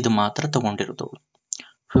 ಇದು ಮಾತ್ರ ತಗೊಂಡಿರೋದು ಅವಳು.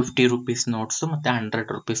 50 ರುಪೀಸ್ ನೋಟ್ಸ್ ಮತ್ತೆ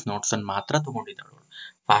 100 ರುಪೀಸ್ ನೋಟ್ಸ್ ಅನ್ನು ಮಾತ್ರ ತಗೊಂಡಿದ್ದಾಳು.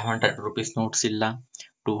 500 ರುಪೀಸ್ ನೋಟ್ಸ್ ಇಲ್ಲ,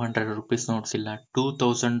 200 ರುಪೀಸ್ ನೋಟ್ಸ್ ಇಲ್ಲ,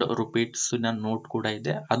 2000 ರುಪೀಸ್ ನೋಟ್ ಕೂಡ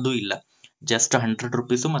ಇದೆ, ಅದು ಇಲ್ಲ. ಜಸ್ಟ್ 100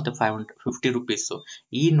 ರುಪೀಸ್ ಮತ್ತೆ 50 ರುಪೀಸ್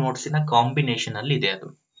ಈ ನೋಟ್ಸಿನ ಕಾಂಬಿನೇಷನ್ ಅಲ್ಲಿ ಇದೆ ಅದು.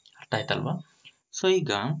 ಅರ್ಥ ಆಯ್ತಲ್ವಾ? ಸೊ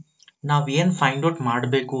ಈಗ ನಾವೇನ್ ಫೈಂಡ್ ಔಟ್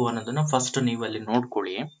ಮಾಡಬೇಕು ಅನ್ನೋದನ್ನ ಫಸ್ಟ್ ನೀವು ಅಲ್ಲಿ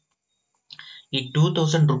ನೋಡ್ಕೊಳ್ಳಿ. ಈ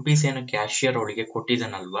 2000 ರುಪೀಸ್ ಏನು ಕ್ಯಾಶಿಯರ್ ಅವಳಿಗೆ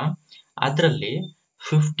ಕೊಟ್ಟಿದ್ದಾನಲ್ವಾ, ಅದರಲ್ಲಿ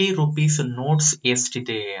 50 ರುಪೀಸ್ ನೋಟ್ಸ್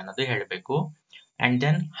ಎಷ್ಟಿದೆ ಅನ್ನೋದು ಹೇಳಬೇಕು. And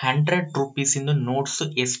then 100 rupees into notes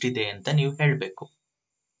ಎಷ್ಟಿದೆ ಅಂತ ನೀವು ಹೇಳಬೇಕು.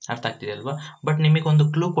 ಅರ್ಥ ಆಗ್ತಿದೆ ಅಲ್ವಾ? ಬಟ್ ನಿಮಗೆ ಒಂದು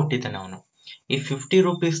ಕ್ಲೂ ಕೊಟ್ಟಿದ್ದಾನೆ ಅವನು. ಈ 50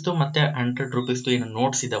 ರುಪೀಸ್ದು ಮತ್ತೆ 100 ರುಪೀಸ್ದು ಏನು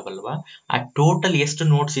ನೋಟ್ಸ್ ಇದಾವಲ್ವಾ, ಆ ಟೋಟಲ್ ಎಷ್ಟು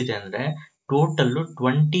ನೋಟ್ಸ್ ಇದೆ ಅಂದ್ರೆ ಟೋಟಲ್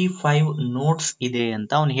 25 ನೋಟ್ಸ್ ಇದೆ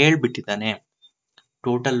ಅಂತ ಅವನು ಹೇಳ್ಬಿಟ್ಟಿದ್ದಾನೆ.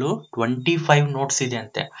 ಟೋಟಲ್ 25 ನೋಟ್ಸ್ ಇದೆ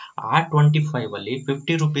ಅಂತೆ. ಆ 25 ಅಲ್ಲಿ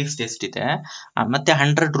 50 ರುಪೀಸ್ ಎಷ್ಟಿದೆ ಮತ್ತೆ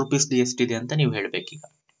 100 ರುಪೀಸ್ ಎಷ್ಟಿದೆ ಅಂತ ನೀವು ಹೇಳ್ಬೇಕೀಗ.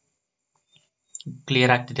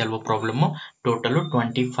 ಕ್ಲಿಯರ್ ಆಗ್ತಿದೆ ಅಲ್ವಾ ಪ್ರಾಬ್ಲಮ್? ಟೋಟಲ್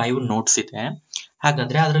 25 ನೋಟ್ಸ್ ಇದೆ.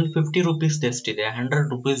 ಹಾಗಾದ್ರೆ ಅದರಲ್ಲಿ 50 ರುಪೀಸ್ ಎಷ್ಟಿದೆ, 100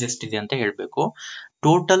 ರುಪೀಸ್ ಎಷ್ಟಿದೆ ಅಂತ ಹೇಳ್ಬೇಕು.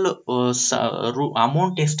 ಟೋಟಲ್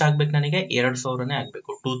ಅಮೌಂಟ್ ಎಷ್ಟಾಗ್ಬೇಕು ನನಗೆ? 2000ನೇ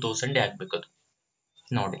ಆಗ್ಬೇಕು, 2000 ಆಗ್ಬೇಕು ಅದು.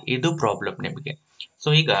 ನೋಡಿ, ಇದು ಪ್ರಾಬ್ಲಮ್ ನಿಮಗೆ. ಸೊ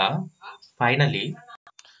ಈಗ ಫೈನಲಿ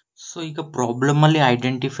ಪ್ರಾಬ್ಲಮ್ ಅಲ್ಲಿ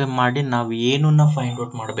ಐಡೆಂಟಿಫೈ ಮಾಡಿ ನಾವು ಏನನ್ನ ಫೈಂಡ್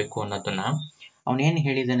ಔಟ್ ಮಾಡಬೇಕು ಅನ್ನೋದನ್ನ ಅವನೇನ್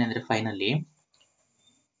ಹೇಳಿದಾನೆ ಅಂದ್ರೆ, finally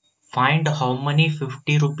find how many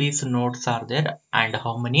 50 rupees notes are there and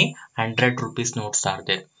how many 100 rupees notes are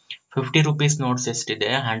there. 50 rupees notes ಎಷ್ಟಿದೆ,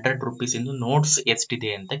 100 rupees ಇಂದು ನೋಟ್ಸ್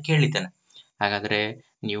ಎಷ್ಟಿದೆ ಅಂತ ಕೇಳಿದ್ದಾನೆ. ಹಾಗಾದ್ರೆ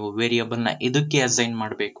ನೀವು ವೇರಿಯಬಲ್ ನ ಇದಕ್ಕೆ ಅಸೈನ್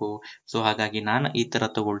ಮಾಡಬೇಕು. ಸೊ ಹಾಗಾಗಿ ನಾನು ಈ ತರ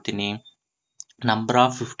ತಗೊಳ್ತೀನಿ, number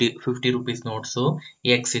of 50 rupees notes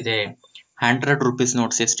X ಇದೆ, 100 ರುಪೀಸ್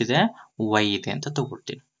ನೋಟ್ಸ್ ಎಷ್ಟಿದೆ, ವೈ ಇದೆ ಅಂತ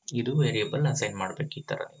ತಗೊಳ್ತೀನಿ. ಇದು ವೇರಿಯೇಬಲ್ ಅಸೈನ್ ಮಾಡ್ಬೇಕು ಈ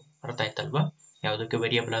ತರ. ನೀವು ಅರ್ಥ ಆಯ್ತಲ್ವಾ? ಯಾವುದಕ್ಕೆ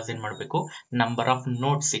ವೇರಿಯೇಬಲ್ ಅಸೈನ್ ಮಾಡಬೇಕು? Number of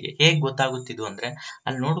ನೋಟ್ಸ್ಗೆ. ಹೇಗೆ ಗೊತ್ತಾಗುತ್ತಿದ್ದು ಅಂದ್ರೆ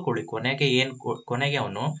ಅಲ್ಲಿ ನೋಡ್ಕೊಳ್ಳಿ, ಕೊನೆಗೆ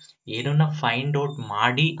ಅವನು ಏನನ್ನ ಫೈಂಡ್ ಔಟ್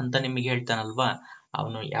ಮಾಡಿ ಅಂತ ನಿಮಗೆ ಹೇಳ್ತಾನಲ್ವಾ,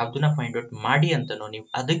 ಅವನು ಯಾವ್ದನ್ನ ಫೈಂಡ್ ಔಟ್ ಮಾಡಿ ಅಂತನೋ ನೀವು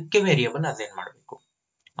ಅದಕ್ಕೆ ವೇರಿಯೇಬಲ್ ಅಸೈನ್ ಮಾಡಬೇಕು.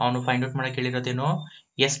 ಅವನು ಫೈಂಡ್ ಔಟ್ ಮಾಡಕ್ಕೆ ಹೇಳಿರೋದೇನೋ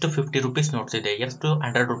ಎಷ್ಟು 50 ರೂಪೀಸ್ ನೋಟ್ಸ್ ಇದೆ, ಎಷ್ಟು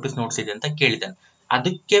 100 ರೂಪೀಸ್ ನೋಟ್ಸ್ ಇದೆ ಅಂತ ಕೇಳಿದಾನೆ,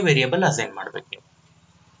 ಅದಕ್ಕೆ ವೇರಿಯೇಬಲ್ ಅಸೈನ್ ಮಾಡ್ಬೇಕು ನೀವು.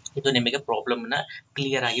 ಇದು ನಿಮಗೆ ಪ್ರಾಬ್ಲಮ್ ನ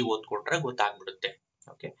ಕ್ಲಿಯರ್ ಆಗಿ ಓದ್ಕೊಟ್ರೆ ಗೊತ್ತಾಗ್ಬಿಡುತ್ತೆ.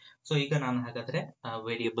 ಓಕೆ, ಸೊ ಈಗ ನಾನು ಹಾಗಾದ್ರೆ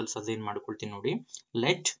ವೇರಿಯೇಬಲ್ಸ್ ಅಸೈನ್ ಮಾಡ್ಕೊಳ್ತೀನಿ ನೋಡಿ.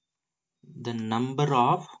 Let the number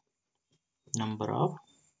of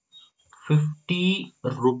 50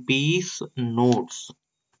 rupees notes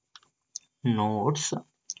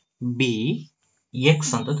B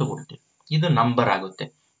X ಅಂತ ತಗೊಳ್ತೀವಿ. ಇದು ನಂಬರ್ ಆಗುತ್ತೆ.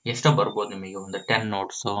 ಎಷ್ಟೋ ಬರ್ಬೋದು ನಿಮಗೆ, ಒಂದು 10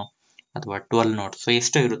 ನೋಟ್ಸ್ ಅಥವಾ 12 ನೋಟ್ಸ್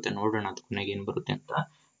ಎಷ್ಟೋ ಇರುತ್ತೆ, ನೋಡೋಣ ಅದು ಕೊನೆಗೆ ಏನ್ ಬರುತ್ತೆ ಅಂತ.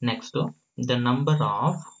 Next the number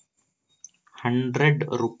of 100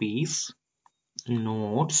 rupees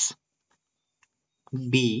notes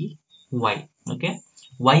B Y. Okay,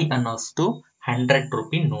 Y ಅನ್ನೋಷ್ಟು 100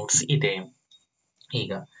 rupee notes ಇದೆ.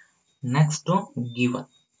 ಈಗ ನೆಕ್ಸ್ಟ್ ಗಿವನ್.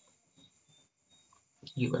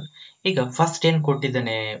 ಈಗ ಫಸ್ಟ್ ಏನ್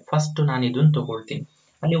ಕೊಟ್ಟಿದ್ದಾನೆ, ಫಸ್ಟ್ ನಾನು ಇದನ್ನ ತಗೊಳ್ತೀನಿ.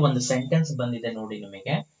 ಅಲ್ಲಿ ಒಂದು ಸೆಂಟೆನ್ಸ್ ಬಂದಿದೆ ನೋಡಿ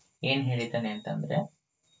ನಿಮಗೆ. ಏನ್ ಹೇಳಿದ್ದಾನೆ ಅಂತಂದ್ರೆ,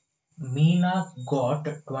 ಮೀನಾ ಗಾಟ್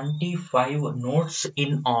 25 ನೋಟ್ಸ್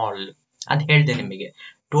ಇನ್ ಆಲ್ ಅಂತ ಹೇಳ್ದೆ ನಿಮಗೆ.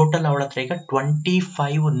 ಟೋಟಲ್ ಅವಳ ಹತ್ರ ಈಗ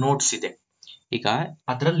 25 ನೋಟ್ಸ್ ಇದೆ. ಈಗ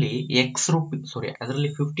ಅದರಲ್ಲಿ ಅದರಲ್ಲಿ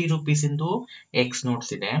 50 ರೂಪೀಸ್ ಇಂದು ಎಕ್ಸ್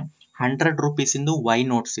ನೋಟ್ಸ್ ಇದೆ, 100 ರೂಪೀಸ್ ಇಂದು ವೈ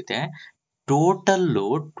ನೋಟ್ಸ್ ಇದೆ. ಟೋಟಲ್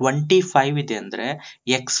 25 ಇದೆ ಅಂದ್ರೆ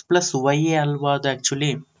ಎಕ್ಸ್ ಪ್ಲಸ್ ವೈ ಅಲ್ವಾ ಅದು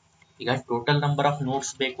ಆಕ್ಚುಲಿ. ಈಗ ಟೋಟಲ್ ನಂಬರ್ ಆಫ್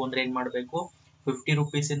ನೋಟ್ಸ್ ಬೇಕು ಅಂದ್ರೆ ಏನ್ ಮಾಡ್ಬೇಕು, 50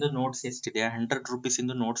 ರೂಪೀಸ್ ಇಂದು ನೋಟ್ಸ್ ಎಷ್ಟಿದೆ, 100 ರೂಪೀಸ್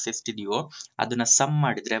ಇಂದು ನೋಟ್ಸ್ ಎಷ್ಟಿದೆಯೋ ಅದನ್ನ ಸಮ್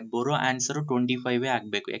ಮಾಡಿದ್ರೆ ಬರೋ ಆನ್ಸರ್ 25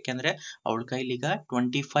 ಆಗ್ಬೇಕು. ಯಾಕೆಂದ್ರೆ ಅವಳ ಕೈಲಿ ಈಗ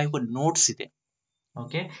 25 ನೋಟ್ಸ್ ಇದೆ.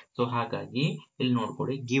 ಓಕೆ, ಸೊ ಹಾಗಾಗಿ ಇಲ್ಲಿ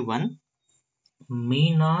ನೋಡ್ಕೊಳ್ಳಿ, given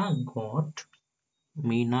Meena got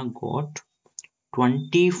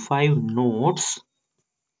 25 notes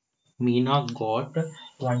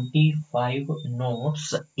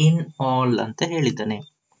in all ಅಂತ ಹೇಳಿದ್ದಾನೆ.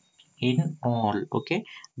 In all. ಓಕೆ,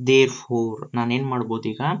 ದೇರ್ಫೋರ್ ನಾನೇನ್ ಮಾಡ್ಬೋದು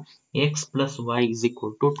ಈಗ, X plus Y is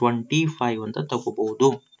equal to 25 ಅಂತ ತಗೋಬಹುದು.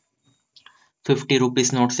 50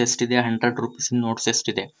 ರೂಪೀಸ್ ನೋಟ್ಸ್ ಎಷ್ಟಿದೆ, 100 ರೂಪೀಸ್ ನೋಟ್ಸ್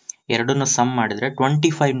ಎಷ್ಟಿದೆ, ಎರಡನ್ನು ಸಮ್ ಮಾಡಿದ್ರೆ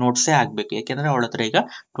 25 ನೋಟ್ಸೇ ಆಗ್ಬೇಕು. ಯಾಕೆಂದ್ರೆ ಅವಳ ಹತ್ರ ಈಗ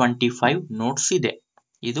 25 ನೋಟ್ಸ್ ಇದೆ.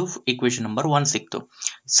 ಇದು ಇಕ್ವೇಶನ್ ನಂಬರ್ 1 ಸಿಕ್ತು.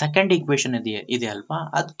 ಸೆಕೆಂಡ್ ಇಕ್ವೇಶನ್ ಇದೆ ಅಲ್ವಾ,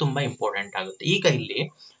 ಅದು ತುಂಬಾ ಇಂಪಾರ್ಟೆಂಟ್ ಆಗುತ್ತೆ. ಈಗ ಇಲ್ಲಿ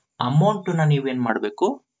ಅಮೌಂಟ್ ನ ನೀವೇನ್ ಮಾಡ್ಬೇಕು,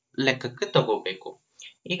 ಲೆಕ್ಕಕ್ಕೆ ತಗೋಬೇಕು.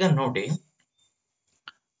 ಈಗ ನೋಡಿ,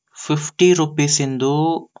 50 ರೂಪೀಸ್ ಇಂದು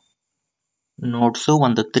ನೋಟ್ಸ್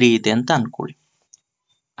ಒಂದು 3 ಇದೆ ಅಂತ ಅನ್ಕೊಳ್ಳಿ.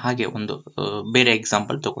 ಹಾಗೆ ಒಂದು ಬೇರೆ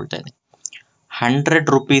ಎಕ್ಸಾಂಪಲ್ ತಗೊಳ್ತಾ ಇದ್ದೀನಿ. 100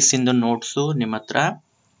 ರೂಪೀಸ್ ಇಂದು ನೋಟ್ಸ್ ನಿಮ್ಮ ಹತ್ರ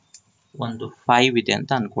ಒಂದು 5 ಇದೆ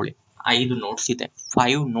ಅಂತ ಅನ್ಕೊಳ್ಳಿ. 5 ನೋಟ್ಸ್ ಇದೆ.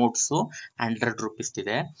 5 ನೋಟ್ಸ್ 100 ರೂಪೀಸ್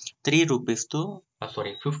ಇದೆ.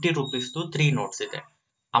 50 ರೂಪೀಸ್ 3 ನೋಟ್ಸ್ ಇದೆ.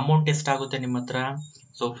 ಅಮೌಂಟ್ ಎಷ್ಟಾಗುತ್ತೆ ನಿಮ್ಮ ಹತ್ರ?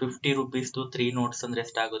 ಸೊ 50 ರೂಪೀಸ್ 3 ನೋಟ್ಸ್ ಅಂದ್ರೆ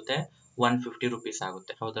ಎಷ್ಟಾಗುತ್ತೆ, 150 ರೂಪೀಸ್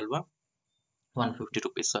ಆಗುತ್ತೆ, ಹೌದಲ್ವಾ? 150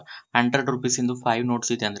 ರೂಪೀಸ್. 100 ರೂಪೀಸ್ ಇಂದು 5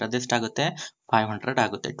 ನೋಟ್ಸ್ ಇದೆ ಅಂದ್ರೆ ಅದೆಷ್ಟಾಗುತ್ತೆ, 500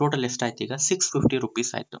 ಆಗುತ್ತೆ. ಟೋಟಲ್ ಎಷ್ಟಾಯ್ತು ಈಗ, 650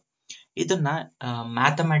 ರೂಪೀಸ್ ಆಯ್ತು. ಇದನ್ನ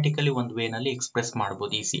ಮ್ಯಾಥಮ್ಯಾಟಿಕಲಿ ಒಂದು ವೇನಲ್ಲಿ ಎಕ್ಸ್ಪ್ರೆಸ್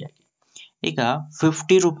ಮಾಡಬಹುದು ಈಸಿಯಾಗಿ. ಈಗ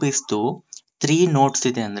 50 ರೂಪೀಸ್ 3 ನೋಟ್ಸ್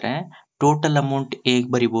ಇದೆ ಅಂದ್ರೆ ಟೋಟಲ್ ಅಮೌಂಟ್ ಹೇಗ್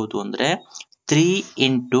ಬರಿಬಹುದು ಅಂದ್ರೆ 3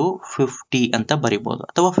 ಇಂಟು 50 ಅಂತ ಬರಿಬಹುದು,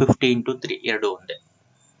 ಅಥವಾ 50 ಇಂಟು 3 ಎರಡು ಒಂದೇ.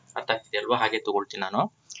 ಅರ್ಥ ಆಗ್ತಿದೆ ಅಲ್ವಾ? ಹಾಗೆ ತಗೊಳ್ತೀನಿ ನಾನು.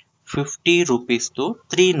 50 ರೂಪೀಸ್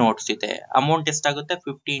 3 ನೋಟ್ಸ್ ಇದೆ, ಅಮೌಂಟ್ ಎಷ್ಟಾಗುತ್ತೆ,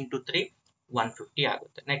 50 ಇಂಟು 3 150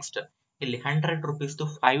 ಆಗುತ್ತೆ. ನೆಕ್ಸ್ಟ್ ಇಲ್ಲಿ 100 ರೂಪೀಸ್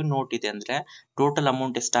 5 ನೋಟ್ ಇದೆ ಅಂದ್ರೆ ಟೋಟಲ್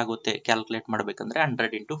ಅಮೌಂಟ್ ಎಷ್ಟಾಗುತ್ತೆ ಕ್ಯಾಲ್ಕುಲೇಟ್ ಮಾಡ್ಬೇಕಂದ್ರೆ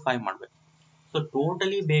 100 ಇಂಟು 5 ಮಾಡ್ಬೇಕು. ಸೊ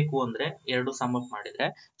ಟೋಟಲಿ ಬೇಕು ಅಂದ್ರೆ ಎರಡು ಸಮ್ ಅಪ್ ಮಾಡಿದ್ರೆ,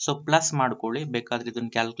 ಸೊ ಪ್ಲಸ್ ಮಾಡ್ಕೊಳ್ಳಿ, ಬೇಕಾದ್ರೆ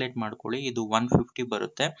ಇದನ್ನ ಕ್ಯಾಲ್ಕುಲೇಟ್ ಮಾಡ್ಕೊಳ್ಳಿ. ಇದು 150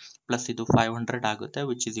 ಬರುತ್ತೆ, ಪ್ಲಸ್ ಇದು 500 ಆಗುತ್ತೆ,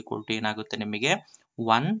 ವಿಚ್ ಇಸ್ ಈಕ್ವಲ್ ಟು ಏನಾಗುತ್ತೆ ನಿಮಗೆ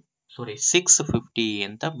 650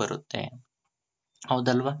 ಅಂತ ಬರುತ್ತೆ.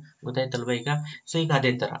 ಹೌದಲ್ವಾ? ಗೊತ್ತಾಯ್ತಲ್ವಾ ಈಗ? ಸೊ ಈಗ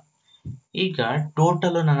ಅದೇ ತರ ಈಗ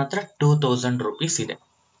ಟೋಟಲ್ ನನ್ನ ಹತ್ರ 2000 ರೂಪೀಸ್ ಇದೆ.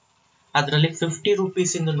 ಅದರಲ್ಲಿ 50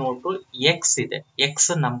 ರೂಪೀಸ್ ಇಂದ ನೋಟು ಎಕ್ಸ್ ಇದೆ,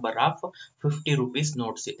 X number of 50 rupees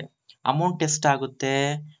notes ಇದೆ. ಅಮೌಂಟ್ ಎಷ್ಟಾಗುತ್ತೆ,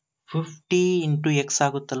 50 ಇಂಟು ಎಕ್ಸ್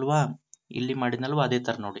ಆಗುತ್ತಲ್ವಾ? ಇಲ್ಲಿ ಮಾಡಿದ್ನಲ್ವಾ ಅದೇ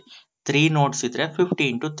ತರ ನೋಡಿ, 3 ನೋಟ್ಸ್ ಇದ್ರೆ 50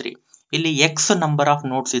 ಇಂಟು 3. ಇಲ್ಲಿ ಎಕ್ಸ್ ನಂಬರ್ ಆಫ್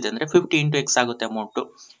ನೋಟ್ಸ್ ಇದೆ ಅಂದ್ರೆ 50 ಇಂಟು ಎಕ್ಸ್ ಆಗುತ್ತೆ ಅಮೌಂಟ್.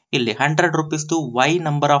 ಇಲ್ಲಿ 100 rupees Y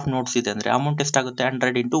number of notes ಇದೆ ಅಂದ್ರೆ ಅಮೌಂಟ್ ಎಷ್ಟಾಗುತ್ತೆ,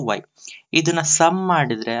 100 ಇಂಟು ವೈ. ಇದನ್ನ ಸಮ್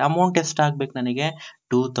ಮಾಡಿದ್ರೆ ಅಮೌಂಟ್ ಎಷ್ಟಾಗ್ಬೇಕು ನನಗೆ,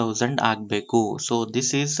 2000 ಆಗ್ಬೇಕು. So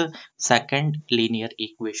this is second linear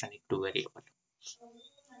equation in to variable.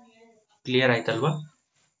 Clear ಆಯ್ತಲ್ವಾ?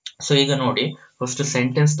 ಸೊ ಈಗ ನೋಡಿ, ಫಸ್ಟ್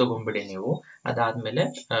ಸೆಂಟೆನ್ಸ್ ತಗೊಂಡ್ಬಿಡಿ ನೀವು, ಅದಾದ್ಮೇಲೆ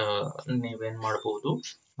ನೀವೇನ್ ಮಾಡಬಹುದು,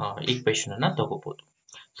 ಈಕ್ವೇಶನ್ ಅನ್ನ ತಗೋಬಹುದು.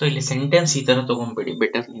 ಸೊ ಇಲ್ಲಿ ಸೆಂಟೆನ್ಸ್ ಈ ತರ ತಗೊಂಡ್ಬಿಡಿ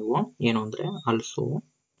ಬೆಟರ್ ನೀವು. ಏನು ಅಂದ್ರೆ, also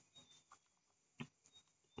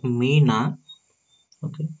Meena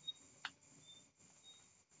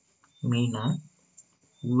Meena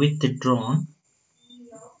withdrawn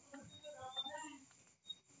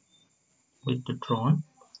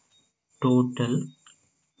total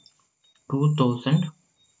 2000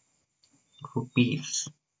 rupees.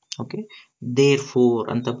 Okay, there four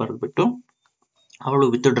ಅಂತ ಬರೆದ್ಬಿಟ್ಟು ಅವಳು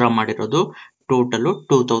ವಿತ್ಡ್ರಾ ಮಾಡಿರೋದು ಟೋಟಲ್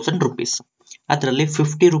 2000 ರುಪೀಸ್. ಅದರಲ್ಲಿ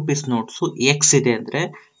 50 ರುಪೀಸ್ ನೋಟ್ಸು ಎಕ್ಸ್ ಇದೆ ಅಂದ್ರೆ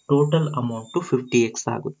ಟೋಟಲ್ ಅಮೌಂಟ್ 50x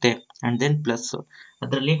ಆಗುತ್ತೆ. ಅಂಡ್ ದೆನ್ ಪ್ಲಸ್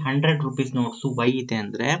ಅದರಲ್ಲಿ 100 ರುಪೀಸ್ ನೋಟ್ಸು ವೈ ಇದೆ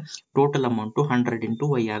ಅಂದ್ರೆ ಟೋಟಲ್ ಅಮೌಂಟ್ 100 ಇಂಟು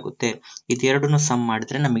ವೈ ಆಗುತ್ತೆ. ಇದೆರಡನ್ನು ಸಮ್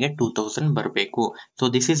ಮಾಡಿದ್ರೆ ನಮಗೆ 2000 ಬರಬೇಕು. So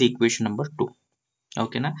this is equation number 2.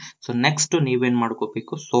 ಓಕೆನಾ? ಸೊ ನೆಕ್ಸ್ಟ್ ನೀವೇನ್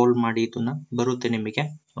ಮಾಡ್ಕೋಬೇಕು, ಸಾಲ್ವ್ ಮಾಡಿ, ಇದನ್ನ ಬರುತ್ತೆ ನಿಮಗೆ.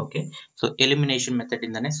 ಓಕೆ, ಸೊ ಎಲಿಮಿನೇಷನ್ ಮೆಥಡ್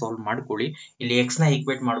ಇಂದಾನೆ ಸಾಲ್ವ್ ಮಾಡ್ಕೊಳ್ಳಿ. ಇಲ್ಲಿ ಎಕ್ಸ್ ನ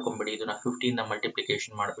ಈಕ್ವೇಟ್ ಮಾಡ್ಕೊಂಡ್ಬಿಡಿ, ಇದನ್ನ 50 ಇಂದ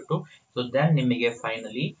ಮಲ್ಟಿಪ್ಲಿಕೇಶನ್ ಮಾಡ್ಬಿಟ್ಟು. ಸೊ ದೆನ್ ನಿಮಗೆ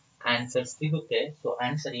ಫೈನಲಿ ಆನ್ಸರ್ ಸಿಗುತ್ತೆ. ಸೊ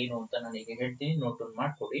ಆನ್ಸರ್ ಏನು ಅಂತ ನನಗೆ ಹೇಳ್ತೀನಿ, ನೋಟ್ ಡೌನ್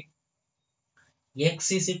ಮಾಡ್ಕೊಳ್ಳಿ. x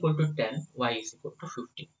is equal to 10, y is equal to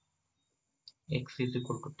 15. x is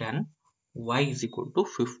equal to 10, y is equal to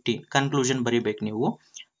 15. Conclusion ಬರಿಬೇಕು ನೀವು.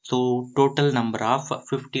 So total number of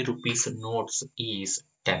 50 rupees notes is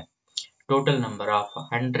 10. Total number of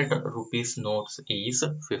 100 rupees notes is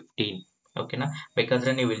 15. ಓಕೆನಾ?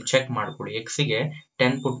 ಬೇಕಾದ್ರೆ ನೀವು ಇಲ್ಲಿ check ಮಾಡ್ಕೊಳ್ಳಿ. x ಗೆ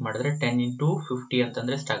 10 ಪುಟ್ ಮಾಡಿದ್ರೆ 10 into 50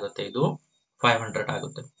 ಅಂತಂದ್ರೆ ಎಷ್ಟಾಗುತ್ತೆ, ಇದು 500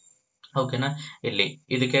 ಆಗುತ್ತೆ. ಓಕೆನಾ? ಇಲ್ಲಿ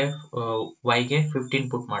ಇದಕ್ಕೆ y ಗೆ 15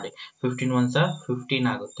 ಪುಟ್ ಮಾಡಿ, 15 ಒನ್ಸ 15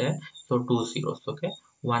 ಆಗುತ್ತೆ. So 2 zeros. ಓಕೆ,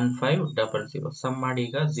 1500. ಸಮ್ ಮಾಡಿ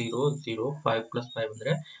ಈಗ 0 0 5 ಪ್ಲಸ್ 5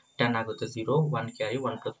 ಅಂದ್ರೆ 10 ಆಗುತ್ತೆ. 0 1 ಕ್ಯಾರಿ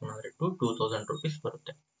 1 ಪ್ಲಸ್ 1 ಅಂದ್ರೆ 2 2000 ರುಪೀಸ್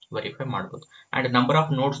ಬರುತ್ತೆ. ವೆರಿಫೈ ಮಾಡ್ಬೋದು. ಅಂಡ್ ನಂಬರ್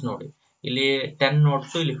ಆಫ್ ನೋಟ್ಸ್ ನೋಡಿ, ಇಲ್ಲಿ 10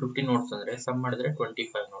 ನೋಟ್ಸ್, ಇಲ್ಲಿ 15 ನೋಟ್ಸ್ ಅಂದ್ರೆ ಸಮ್ ಮಾಡಿದ್ರೆ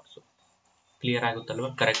 25 ನೋಟ್ಸ್. ಕ್ಲಿಯರ್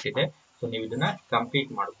ಆಗುತ್ತಲ್ವಾ? ಕರೆಕ್ಟ್ ಇದೆ. ಸೊ ನೀವು ಇದನ್ನ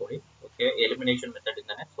ಕಂಪ್ಲೀಟ್ ಮಾಡ್ಕೊಳ್ಳಿ. ಓಕೆ, ಎಲಿಮಿನೇಷನ್ ಮೆಥಡ್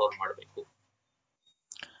ಇಂದಾನೆ ಸಾಲ್ವ್ ಮಾಡಬೇಕು.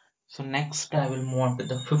 So next I will move on to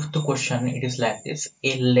the fifth question. It is like this: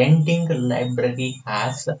 a lending library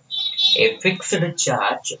has a fixed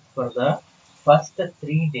charge for the first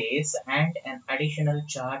 3 days and an additional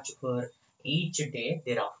charge for each day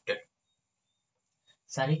thereafter.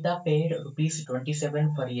 Sarita paid rupees 27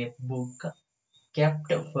 for a book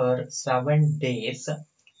kept for 7 days,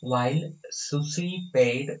 while Susie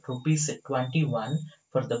paid rupees 21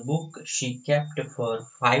 for the book she kept for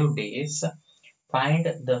 5 days. Find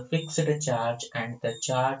the fixed charge and the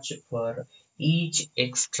charge for each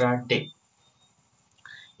extra day.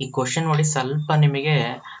 ಈ question ನೋಡಿ, ಸ್ವಲ್ಪ ನಿಮಗೆ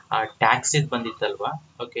tax ಇದು ಬಂದಿತ್ತಲ್ವಾ?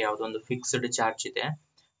 Okay, ಯಾವುದೊಂದು fixed charge ಇದೆ.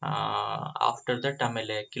 After that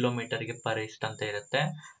ಆಮೇಲೆ ಕಿಲೋಮೀಟರ್ಗೆ per ಇಸ್ಟ್ ಅಂತ ಇರುತ್ತೆ.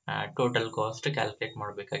 ಟೋಟಲ್ ಕಾಸ್ಟ್ ಕ್ಯಾಲ್ಕುಲೇಟ್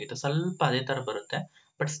ಮಾಡಬೇಕಾಗಿತ್ತು. ಸ್ವಲ್ಪ ಅದೇ ತರ ಬರುತ್ತೆ,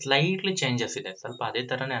 ಬಟ್ ಸ್ಲೈಟ್ಲಿ ಚೇಂಜಸ್ ಇದೆ. ಸ್ವಲ್ಪ ಅದೇ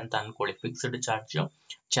ತರನೇ ಅಂತ ಅನ್ಕೊಳ್ಳಿ. Fixed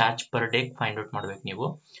charge per day find out ಮಾಡ್ಬೇಕು ನೀವು.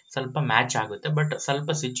 ಸ್ವಲ್ಪ ಮ್ಯಾಚ್ ಆಗುತ್ತೆ, ಬಟ್ ಸ್ವಲ್ಪ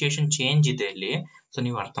ಸಿಚುಯೇಷನ್ ಚೇಂಜ್ ಇದೆ ಇಲ್ಲಿ. ಸೊ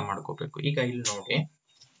ನೀವು ಅರ್ಥ ಮಾಡ್ಕೋಬೇಕು. ಈಗ ಇಲ್ಲಿ ನೋಡಿ,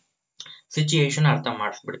 ಸಿಚುಯೇಷನ್ ಅರ್ಥ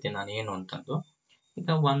ಮಾಡಿಸ್ಬಿಡ್ತೀನಿ ನಾನು ಏನು ಅಂತಂದು. ಈಗ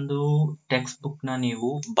ಒಂದು ಟೆಕ್ಸ್ಟ್ ಬುಕ್ ನ ನೀವು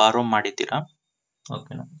ಬಾರೋ ಮಾಡಿದ್ದೀರಾ.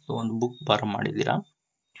 ಓಕೆನಾ? ಸೊ ಒಂದು ಬುಕ್ ಬಾರೋ ಮಾಡಿದ್ದೀರಾ.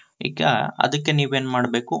 ಈಗ ಅದಕ್ಕೆ ನೀವೇನ್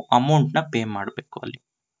ಮಾಡಬೇಕು, ಅಮೌಂಟ್ ನ ಪೇ ಮಾಡಬೇಕು ಅಲ್ಲಿ.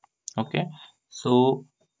 ಓಕೆ, ಸೊ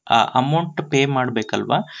ಆ ಅಮೌಂಟ್ ಪೇ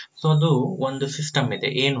ಮಾಡ್ಬೇಕಲ್ವಾ? ಸೊ ಅದು ಒಂದು ಸಿಸ್ಟಮ್ ಇದೆ.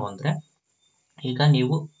 ಏನು ಅಂದ್ರೆ, ಈಗ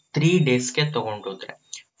ನೀವು 3 ಡೇಸ್ಗೆ ತಗೊಂಡೋದ್ರೆ,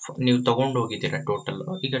 ನೀವು ತಗೊಂಡೋಗಿದ್ದೀರಾ ಟೋಟಲ್.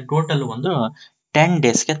 ಈಗ ಟೋಟಲ್ ಒಂದು 10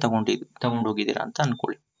 ಡೇಸ್ಗೆ ತಗೊಂಡೋಗಿದ್ದೀರಾ ಅಂತ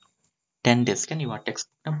ಅನ್ಕೊಳ್ಳಿ. 10 ಡೇಸ್ಗೆ ನೀವು ಆ ಟೆಕ್ಸ್ಟ್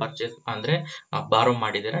ಬುಕ್ ನ ಪರ್ಚೇಸ್ ಅಂದ್ರೆ ಬಾರೋ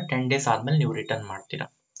ಮಾಡಿದ್ದೀರಾ. 10 ಡೇಸ್ ಆದ್ಮೇಲೆ ನೀವು ರಿಟರ್ನ್ ಮಾಡ್ತೀರಾ.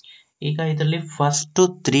 ಈಗ ಇದರಲ್ಲಿ ಫಸ್ಟ್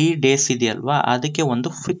 3 ಡೇಸ್ ಇದೆಯಲ್ವಾ, ಅದಕ್ಕೆ ಒಂದು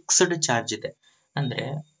ಫಿಕ್ಸ್ಡ್ ಚಾರ್ಜ್ ಇದೆ. ಅಂದ್ರೆ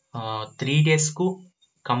 3 ಡೇಸ್ಗೂ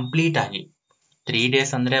ಕಂಪ್ಲೀಟ್ ಆಗಿ, 3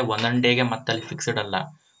 ಡೇಸ್ ಅಂದ್ರೆ ಒಂದೊಂದು ಡೇಗೆ ಮತ್ತಲ್ಲಿ ಫಿಕ್ಸ್ಡ್ ಅಲ್ಲ.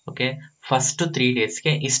 ಓಕೆ, ಫಸ್ಟ್ 3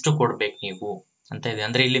 ಡೇಸ್ಗೆ ಇಷ್ಟು ಕೊಡ್ಬೇಕು ನೀವು ಅಂತ ಇದೆ.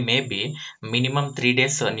 ಅಂದ್ರೆ ಇಲ್ಲಿ ಮೇ ಬಿ ಮಿನಿಮಮ್ 3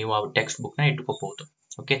 ಡೇಸ್ ನೀವು ಆ ಟೆಕ್ಸ್ಟ್ ಬುಕ್ ನ ಇಟ್ಕೋಬಹುದು.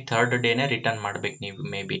 ಓಕೆ, ಥರ್ಡ್ ಡೇನೆ ರಿಟರ್ನ್ ಮಾಡ್ಬೇಕು ನೀವು.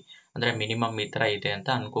 ಮೇ ಬಿ ಅಂದ್ರೆ ಮಿನಿಮಮ್ ಈ ತರ ಇದೆ ಅಂತ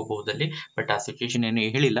ಅನ್ಕೋಬಹುದಲ್ಲಿ, ಬಟ್ ಆ ಸಿಚುಯೇಷನ್ ಏನು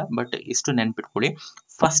ಹೇಳಿಲ್ಲ. ಬಟ್ ಇಷ್ಟು ನೆನ್ಪಿಟ್ಕೊಳ್ಳಿ,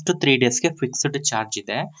 ಫಸ್ಟ್ 3 ಡೇಸ್ಗೆ ಫಿಕ್ಸ್ಡ್ ಚಾರ್ಜ್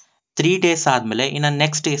ಇದೆ. 3 ಡೇಸ್ ಆದ್ಮೇಲೆ ಇನ್ನ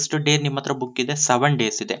ನೆಕ್ಸ್ಟ್ ಎಷ್ಟು ಡೇ ನಿಮ್ಮ ಹತ್ರ ಬುಕ್ ಇದೆ? 7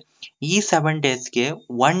 ಡೇಸ್ ಇದೆ. ಈ 7 ಡೇಸ್ಗೆ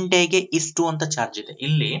 1 ಡೇಗೆ ಇಷ್ಟು ಅಂತ ಚಾರ್ಜ್ ಇದೆ.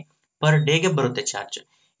 ಇಲ್ಲಿ ಪರ್ ಡೇಗೆ ಬರುತ್ತೆ ಚಾರ್ಜ್.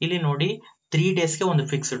 ಇಲ್ಲಿ ನೋಡಿ, 3 ಡೇಸ್ಗೆ ಒಂದು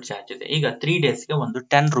ಫಿಕ್ಸ್ಡ್ ಚಾರ್ಜ್ ಇದೆ. ಈಗ 3 ಡೇಸ್ಗೆ ಒಂದು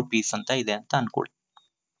 10 ರುಪೀಸ್ ಅಂತ ಇದೆ ಅಂತ ಅನ್ಕೊಳ್ಳಿ.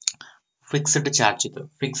 ಫಿಕ್ಸ್ಡ್ ಚಾರ್ಜ್ ಇದು.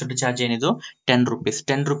 ಫಿಕ್ಸ್ಡ್ ಚಾರ್ಜ್ ಏನಿದು? 10 ರುಪೀಸ್.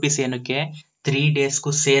 10 ರುಪೀಸ್ ಏನಕ್ಕೆ? 3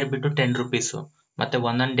 ಡೇಸ್ಗೂ ಸೇರ್ಬಿಟ್ಟು 10 ರುಪೀಸ್. ಮತ್ತೆ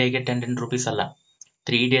ಒಂದೊಂದು ಡೇಗೆ 10 ರುಪೀಸ್ ಅಲ್ಲ,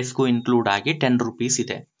 3 ಡೇಸ್ಗೂ ಇನ್ಕ್ಲೂಡ್ ಆಗಿ 10 ರುಪೀಸ್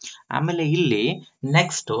ಇದೆ. ಆಮೇಲೆ ಇಲ್ಲಿ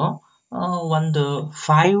ನೆಕ್ಸ್ಟ್ ಒಂದು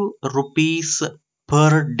 5 ರುಪೀಸ್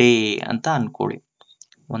ಪರ್ ಡೇ ಅಂತ ಅನ್ಕೊಳ್ಳಿ.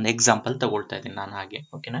 ಒಂದು ಎಕ್ಸಾಂಪಲ್ ತಗೊಳ್ತಾ ಇದ್ದೀನಿ ನಾನು ಹಾಗೆ.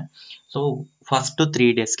 ಓಕೆನಾ? ಸೊ ಫಸ್ಟ್ 3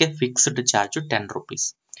 ಡೇಸ್ಗೆ ಫಿಕ್ಸ್ಡ್ ಚಾರ್ಜ್ 10 ರುಪೀಸ್.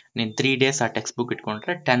 ನೀನು 3 ಡೇಸ್ ಆ ಟೆಕ್ಸ್ಟ್ ಬುಕ್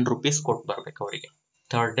ಇಟ್ಕೊಂಡ್ರೆ 10 ರುಪೀಸ್ ಕೊಟ್ಟು ಬರ್ಬೇಕು ಅವರಿಗೆ,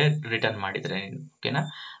 ಥರ್ಡ್ ಡೇ ರಿಟರ್ನ್ ಮಾಡಿದ್ರೆ ನೀನು. ಓಕೆನಾ?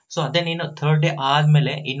 ಸೊ ಅದೇ ನೀನು ಥರ್ಡ್ ಡೇ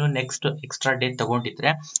ಆದ್ಮೇಲೆ ಇನ್ನು ನೆಕ್ಸ್ಟ್ ಎಕ್ಸ್ಟ್ರಾ ಡೇ ತಗೊಂಡಿದ್ರೆ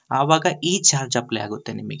ಆವಾಗ ಈ ಚಾರ್ಜ್ ಅಪ್ಲೈ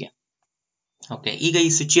ಆಗುತ್ತೆ ನಿಮಗೆ. ಓಕೆ, ಈಗ ಈ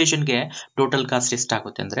ಸಿಚುಯೇಷನ್ಗೆ ಟೋಟಲ್ ಕಾಸ್ಟ್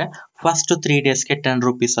ಎಷ್ಟಾಗುತ್ತೆ ಅಂದ್ರೆ, ಫಸ್ಟ್ 3 ಡೇಸ್ಗೆ 10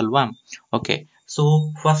 ರುಪೀಸ್ ಅಲ್ವಾ? ಓಕೆ, ಸೊ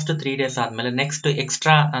ಫಸ್ಟ್ 3 ಡೇಸ್ ಆದ್ಮೇಲೆ ನೆಕ್ಸ್ಟ್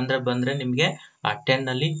ಎಕ್ಸ್ಟ್ರಾ ಅಂದ್ರೆ ಬಂದ್ರೆ ನಿಮ್ಗೆ 10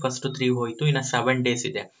 ಅಲ್ಲಿ ಫಸ್ಟ್ 3 ಹೋಯ್ತು, ಇನ್ನ 7 ಡೇಸ್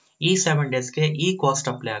ಇದೆ. ಈ 7 ಡೇಸ್ಗೆ ಈ ಕಾಸ್ಟ್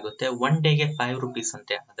ಅಪ್ಲೈ ಆಗುತ್ತೆ. 1 ಡೇಗೆ 5 rupees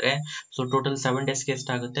ಅಂತೆ ಆದ್ರೆ, ಸೊ ಟೋಟಲ್ 7 ಡೇಸ್ಗೆ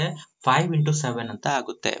ಎಷ್ಟಾಗುತ್ತೆ, 5 into 7 ಅಂತ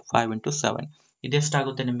ಆಗುತ್ತೆ. 5 into 7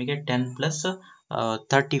 ಇದೆಷ್ಟಾಗುತ್ತೆ ನಿಮಗೆ 10 plus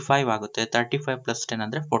 35 ಆಗುತ್ತೆ. 35 plus 10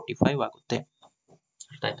 ಅಂದ್ರೆ 45 ಆಗುತ್ತೆ.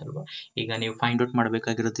 ಅರ್ಥ ಆಯ್ತಲ್ವಾ? ಈಗ ನೀವು ಫೈಂಡ್ ಔಟ್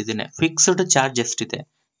ಮಾಡಬೇಕಾಗಿರೋದು ಇದನ್ನೇ. ಫಿಕ್ಸ್ಡ್ ಚಾರ್ಜ್ ಎಷ್ಟಿದೆ,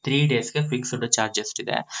 3 ಡೇಸ್ಗೆ ಫಿಕ್ಸ್ಡ್ ಚಾರ್ಜ್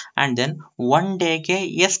ಎಷ್ಟಿದೆ, ಅಂಡ್ ದೆನ್ 1 ಡೇಗೆ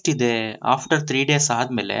ಎಷ್ಟಿದೆ. ಆಫ್ಟರ್ 3 ಡೇಸ್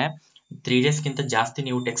ಆದ್ಮೇಲೆ 3 ಡೇಸ್ಗಿಂತ ಜಾಸ್ತಿ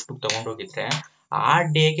ನೀವು ಟೆಕ್ಸ್ಟ್ ಬುಕ್ ತಗೊಂಡೋಗಿದ್ರೆ ಆ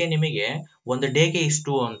ಡೇಗೆ ನಿಮಗೆ ಒಂದು ಡೇಗೆ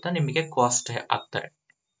ಇಷ್ಟು ಅಂತ ನಿಮಗೆ ಕಾಸ್ಟ್ ಆಗ್ತಾರೆ.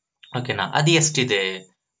 ಓಕೆನಾ? ಅದು ಎಷ್ಟಿದೆ,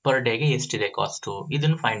 ಪರ್ ಡೇಗೆ ಎಷ್ಟಿದೆ ಕಾಸ್ಟ್,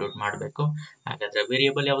 ಇದನ್ನ ಫೈಂಡ್ ಔಟ್ ಮಾಡಬೇಕು. ಹಾಗಾದ್ರೆ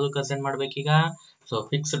ವೇರಿಯೇಬಲ್ ಯಾವ್ದಕ್ಕೆ ಅಸೈನ್ ಮಾಡ್ಬೇಕೀಗ? ಸೊ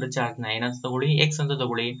ಫಿಕ್ಸ್ಡ್ ಚಾರ್ಜ್ ನ ಏನಂತ ತಗೊಳ್ಳಿ, ಎಕ್ಸ್ ಅಂತ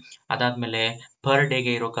ತಗೊಳ್ಳಿ. ಅದಾದ್ಮೇಲೆ ಪರ್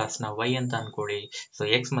ಡೇಗೆ ಇರೋ ಕಾಸ್ಟ್ ನ ವೈ ಅಂತ ಅನ್ಕೊಳ್ಳಿ. ಸೊ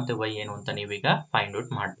ಎಕ್ಸ್ ಮತ್ತೆ ವೈ ಏನು ಅಂತ ನೀವೀಗ ಫೈಂಡ್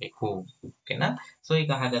ಔಟ್ ಮಾಡಬೇಕು. ಓಕೆನಾ? ಸೊ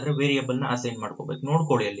ಈಗ ಹಾಗಾದ್ರೆ ವೇರಿಯೇಬಲ್ ನ ಅಸೈನ್ ಮಾಡ್ಕೋಬೇಕು.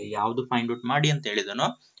 ನೋಡ್ಕೊಳ್ಳಿ ಅಲ್ಲಿ ಯಾವ್ದು ಫೈಂಡ್ ಔಟ್ ಮಾಡಿ ಅಂತ ಹೇಳಿದನೋ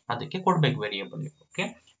ಅದಕ್ಕೆ ಕೊಡ್ಬೇಕು variable. Okay,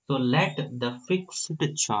 so let the fixed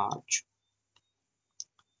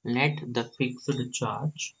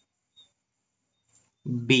charge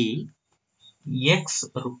B X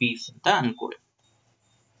rupees ಅಂತ ಅನ್ಕೊಳ್ಳಿ.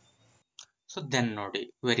 ಸೊ ದೆನ್ ನೋಡಿ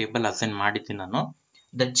ವೇರಿಯೇಬಲ್ ಅಸೈನ್ ಮಾಡಿದ್ದೀನಿ ನಾನು.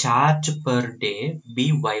 The charge per day B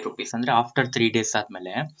Y rupees ಅಂದ್ರೆ ಆಫ್ಟರ್ 3 ಡೇಸ್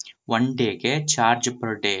ಆದ್ಮೇಲೆ 1 ಡೇಗೆ ಚಾರ್ಜ್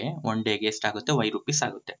ಪರ್ ಡೇ 1 ಡೇಗೆ ಎಷ್ಟಾಗುತ್ತೆ, ವೈ ರುಪೀಸ್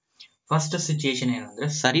ಆಗುತ್ತೆ. ಫಸ್ಟ್ ಸಿಚುಯೇಷನ್ ಏನಂದ್ರೆ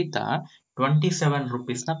ಸರಿತಾ 27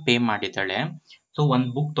 rupees ನ ಪೇ ಮಾಡಿದ್ದಾಳೆ. ಸೊ ಒಂದ್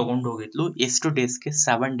ಬುಕ್ ತಗೊಂಡೋಗಿದ್ಲು, ಎಷ್ಟು ಡೇಸ್ಗೆ,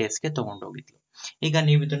 7 ಡೇಸ್ಗೆ ತಗೊಂಡೋಗಿದ್ಲು. ಈಗ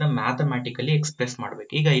ನೀವು ಇದನ್ನ ಮ್ಯಾಥಮ್ಯಾಟಿಕಲಿ ಎಕ್ಸ್ಪ್ರೆಸ್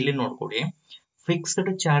ಮಾಡ್ಬೇಕು. ಈಗ ಇಲ್ಲಿ ನೋಡ್ಕೊಳ್ಳಿ, ಫಿಕ್ಸ್ಡ್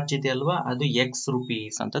ಚಾರ್ಜ್ ಇದೆ ಅಲ್ವಾ, ಅದು ಎಕ್ಸ್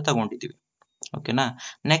ರುಪೀಸ್ ಅಂತ ತಗೊಂಡಿದ್ದೀವಿ. ಓಕೆನಾ?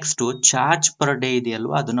 ನೆಕ್ಸ್ಟ್ ಚಾರ್ಜ್ ಪರ್ ಡೇ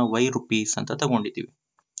ಇದೆಯಲ್ವಾ, ಅದನ್ನ ವೈ ರುಪೀಸ್ ಅಂತ ತಗೊಂಡಿದ್ದೀವಿ.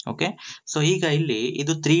 ಓಕೆ, ಸೊ ಈಗ ಇಲ್ಲಿ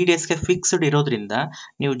ಇದು 3 ಡೇಸ್ಗೆ ಫಿಕ್ಸ್ಡ್ ಇರೋದ್ರಿಂದ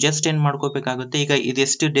ನೀವು ಜಸ್ಟ್ ಏನ್ ಮಾಡ್ಕೋಬೇಕಾಗುತ್ತೆ, ಈಗ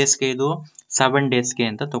ಇದೆಷ್ಟು ಡೇಸ್ಗೆ, ಇದು 7 ಡೇಸ್ಗೆ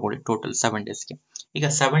ಅಂತ ತಗೊಳ್ಳಿ. ಟೋಟಲ್ 7 ಡೇಸ್ಗೆ. ಈಗ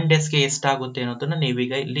 7 ಡೇಸ್ಗೆ ಎಷ್ಟಾಗುತ್ತೆ ಅನ್ನೋದನ್ನ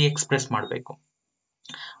ನೀವೀಗ ಇಲ್ಲಿ ಎಕ್ಸ್ಪ್ರೆಸ್ ಮಾಡಬೇಕು.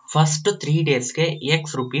 ಫಸ್ಟ್ 3 ಡೇಸ್ಗೆ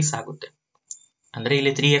ಎಕ್ಸ್ ರುಪೀಸ್ ಆಗುತ್ತೆ. ಅಂದ್ರೆ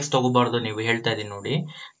ಇಲ್ಲಿ 3x ತಗೋಬಾರ್ದು, ನೀವು ಹೇಳ್ತಾ ಇದೀನಿ ನೋಡಿ,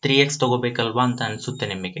 3x ತಗೋಬೇಕಲ್ವಾ ಅಂತ ಅನ್ಸುತ್ತೆ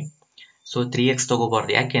ನಿಮಗೆ. ಸೊ 3x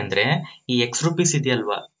ತಗೋಬಾರ್ದು, ಯಾಕೆಂದ್ರೆ ಈ ಎಕ್ಸ್ ರುಪೀಸ್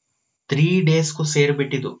ಇದೆಯಲ್ವಾ 3 ಡೇಸ್ಗೂ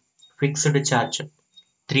ಸೇರ್ಬಿಟ್ಟಿದ್ದು ಫಿಕ್ಸ್ಡ್ ಚಾರ್ಜ್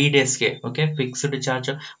 3 ಡೇಸ್ಗೆ. Okay, fixed charge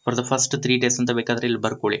for the first 3 days ಅಂತ ಬೇಕಾದ್ರೆ ಇಲ್ಲಿ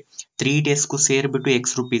ಬರ್ಕೊಳ್ಳಿ. 3 ಡೇಸ್ಗೂ ಸೇರ್ಬಿಟ್ಟು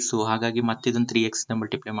ಎಕ್ಸ್ ರುಪೀಸು, ಹಾಗಾಗಿ ಮತ್ತಿದನ್ನ 3x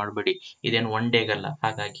ಮಲ್ಟಿಪ್ಲೈ ಮಾಡಬೇಡಿ, ಇದೇನು 1 ಡೇಗಲ್ಲ,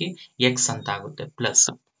 ಹಾಗಾಗಿ ಎಕ್ಸ್ ಅಂತ ಆಗುತ್ತೆ. ಪ್ಲಸ್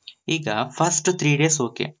ಈಗ ಫಸ್ಟ್ 3 ಡೇಸ್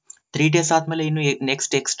ಓಕೆ, 3 ಡೇಸ್ ಆದ್ಮೇಲೆ ಇನ್ನು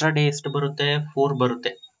ನೆಕ್ಸ್ಟ್ ಎಕ್ಸ್ಟ್ರಾ ಡೇ ಎಷ್ಟು ಬರುತ್ತೆ, 4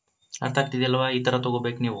 ಬರುತ್ತೆ. ಅರ್ಥ ಆಗ್ತಿದೆಯಲ್ವಾ? ಈ ತರ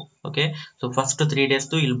ತಗೋಬೇಕು ನೀವು. ಓಕೆ, ಸೊ ಫಸ್ಟ್ 3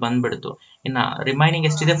 ಡೇಸ್ದು ಇಲ್ಲಿ ಬಂದ್ಬಿಡ್ತು. ಇನ್ನ ರಿಮೈನಿಂಗ್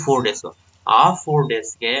ಎಷ್ಟಿದೆ, 4 ಡೇಸ್. ಆ 4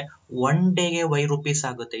 ಡೇಸ್ಗೆ 1 ಡೇಗೆ ವೈ ರುಪೀಸ್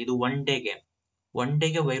ಆಗುತ್ತೆ. ಇದು 1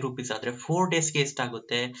 ಡೇಗೆ ವೈ ರುಪೀಸ್ ಆದ್ರೆ 4 ಡೇಸ್ಗೆ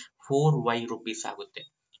ಎಷ್ಟಾಗುತ್ತೆ, 4 ವೈ ರುಪೀಸ್ ಆಗುತ್ತೆ.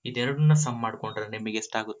 ಇದೆರಡನ್ನ ಸಮ್ ಮಾಡ್ಕೊಂಡ್ರೆ ನಿಮಗೆ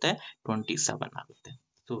ಎಷ್ಟಾಗುತ್ತೆ, 27 ಆಗುತ್ತೆ.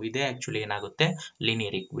 ಸೊ ಇದೇ ಆಕ್ಚುಲಿ ಏನಾಗುತ್ತೆ,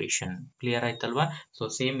 ಲಿನಿಯರ್ ಇಕ್ವೇಶನ್. ಕ್ಲಿಯರ್ ಆಯ್ತಲ್ವಾ? ಸೊ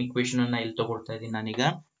ಸೇಮ್ ಇಕ್ವೇಶನ್ ಅನ್ನ ಇಲ್ಲಿ ತಗೊಳ್ತಾ ಇದ್ದೀನಿ ನಾನೀಗ.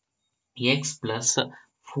 x plus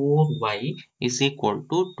 4y is equal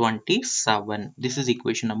to 27. This is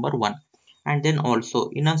equation number 1. And then also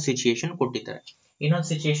ಇನ್ನೊಂದು ಸಿಚುಯೇಷನ್ ಕೊಟ್ಟಿದ್ದಾರೆ. ಇನ್ನೊಂದು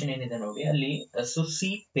ಸಿಚುಯೇಷನ್ ಏನಿದೆ ನೋಡಿ, ಅಲ್ಲಿ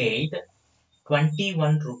ಸುಸಿ paid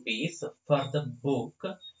 21 rupees for the book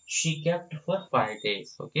she kept for 5 days.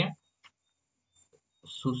 Okay,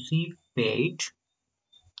 Susi paid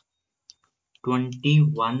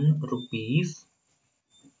 21 rupees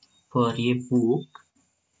for a book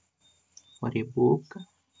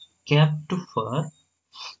kept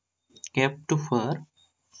for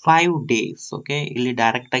 5 days. Okay, ಇಲ್ಲಿ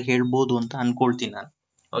direct ಆಗಿ ಹೇಳ್ಬೋದು ಅಂತ ಅನ್ಕೊಳ್ತೀನಿ ನಾನು.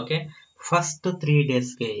 ಓಕೆ, ಫಸ್ಟ್ 3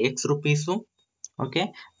 ಡೇಸ್ಗೆ ಎಕ್ಸ್ ರುಪೀಸು. ಓಕೆ,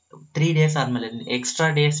 3 ಡೇಸ್ ಆದ್ಮೇಲೆ ಎಕ್ಸ್ಟ್ರಾ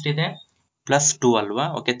ಡೇ ಎಷ್ಟಿದೆ, +2 ಅಲ್ವಾ.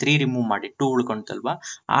 ಓಕೆ, 3 ರಿಮೂವ್ ಮಾಡಿ 2 ಉಳ್ಕೊಂತಲ್ವಾ.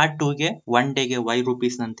 ಆ 2ಗೆ 1 ಡೇಗೆ ವೈ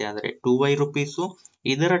ರುಪೀಸ್ ನಂತೆ ಆದ್ರೆ 2 ವೈ ರುಪೀಸು.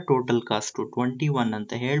 ಇದರ ಟೋಟಲ್ ಕಾಸ್ಟ್ 21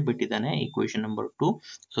 ಅಂತ ಹೇಳ್ಬಿಟ್ಟಿದ್ದಾನೆ ಇಕ್ವೇಶನ್ ನಂಬರ್ 2.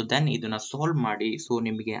 ಸೊ ದೆನ್ ಇದನ್ನ ಸಾಲ್ವ್ ಮಾಡಿ, ಸೊ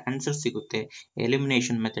ನಿಮಗೆ ಆನ್ಸರ್ ಸಿಗುತ್ತೆ.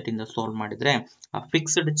 ಎಲಿಮಿನೇಷನ್ ಮೆಥಡ್ ಇಂದ ಸಾಲ್ವ್ ಮಾಡಿದ್ರೆ ಆ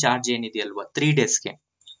ಫಿಕ್ಸ್ಡ್ ಚಾರ್ಜ್ ಏನಿದೆಯಲ್ವಾ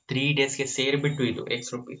 3 ಡೇಸ್ಗೆ ಸೇರ್ಬಿಟ್ಟು ಇದು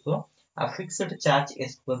ಎಕ್ಸ್ ರುಪೀಸು, ಆ ಫಿಕ್ಸ್ಡ್ ಚಾರ್ಜ್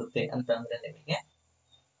ಎಷ್ಟು ಬರುತ್ತೆ ಅಂತ ಅಂದ್ರೆ ನಿಮಗೆ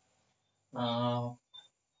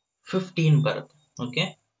 15 ಬರುತ್ತೆ. Okay,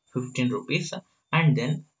 15 rupees. And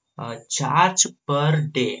then charge per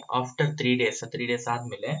day after 3 days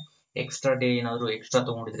ಆದ್ಮೇಲೆ ಎಕ್ಸ್ಟ್ರಾ ಡೇ ಏನಾದ್ರು ಎಕ್ಸ್ಟ್ರಾ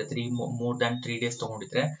ತಗೊಂಡಿದ್ರೆ, ಮೋರ್ ದ್ಯಾನ್ 3 ಡೇಸ್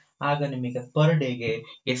ತಗೊಂಡಿದ್ರೆ, ಆಗ ನಿಮಗೆ ಪರ್ ಡೇಗೆ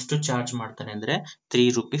ಎಷ್ಟು ಚಾರ್ಜ್ ಮಾಡ್ತಾನೆ ಅಂದ್ರೆ 3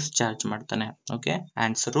 rupees ಚಾರ್ಜ್ ಮಾಡ್ತಾನೆ. Okay,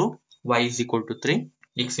 answer y is equal to 3,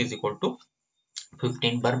 x is equal to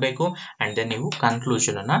 15 ಬರಬೇಕು. ಅಂಡ್ ದೆನ್ ನೀವು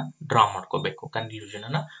ಕನ್ಕ್ಲೂಷನ್ ಅನ್ನ ಡ್ರಾ ಮಾಡ್ಕೋಬೇಕು,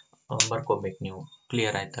 ಬರ್ಕೋಬೇಕು ನೀವು.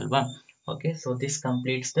 ಕ್ಲಿಯರ್ ಆಯ್ತಲ್ವಾ? Okay, so this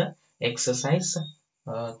completes the exercise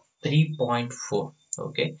 3.4.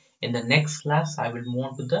 okay, in the next class I will move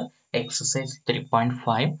on to the exercise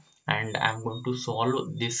 3.5 and I'm going to solve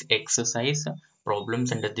this exercise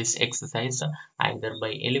problems under this exercise either by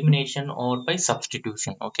elimination or by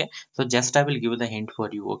substitution. Okay, so just I will give the hint for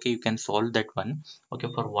you. Okay, you can solve that one. Okay,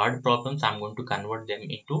 for word problems I'm going to convert them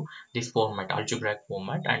into this format, algebraic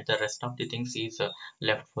format, and the rest of the things is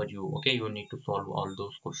left for you. Okay, you need to solve all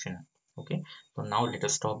those questions. Okay, so now let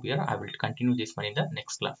us stop here. I will continue this one in the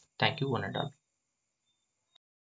next class. Thank you one and all.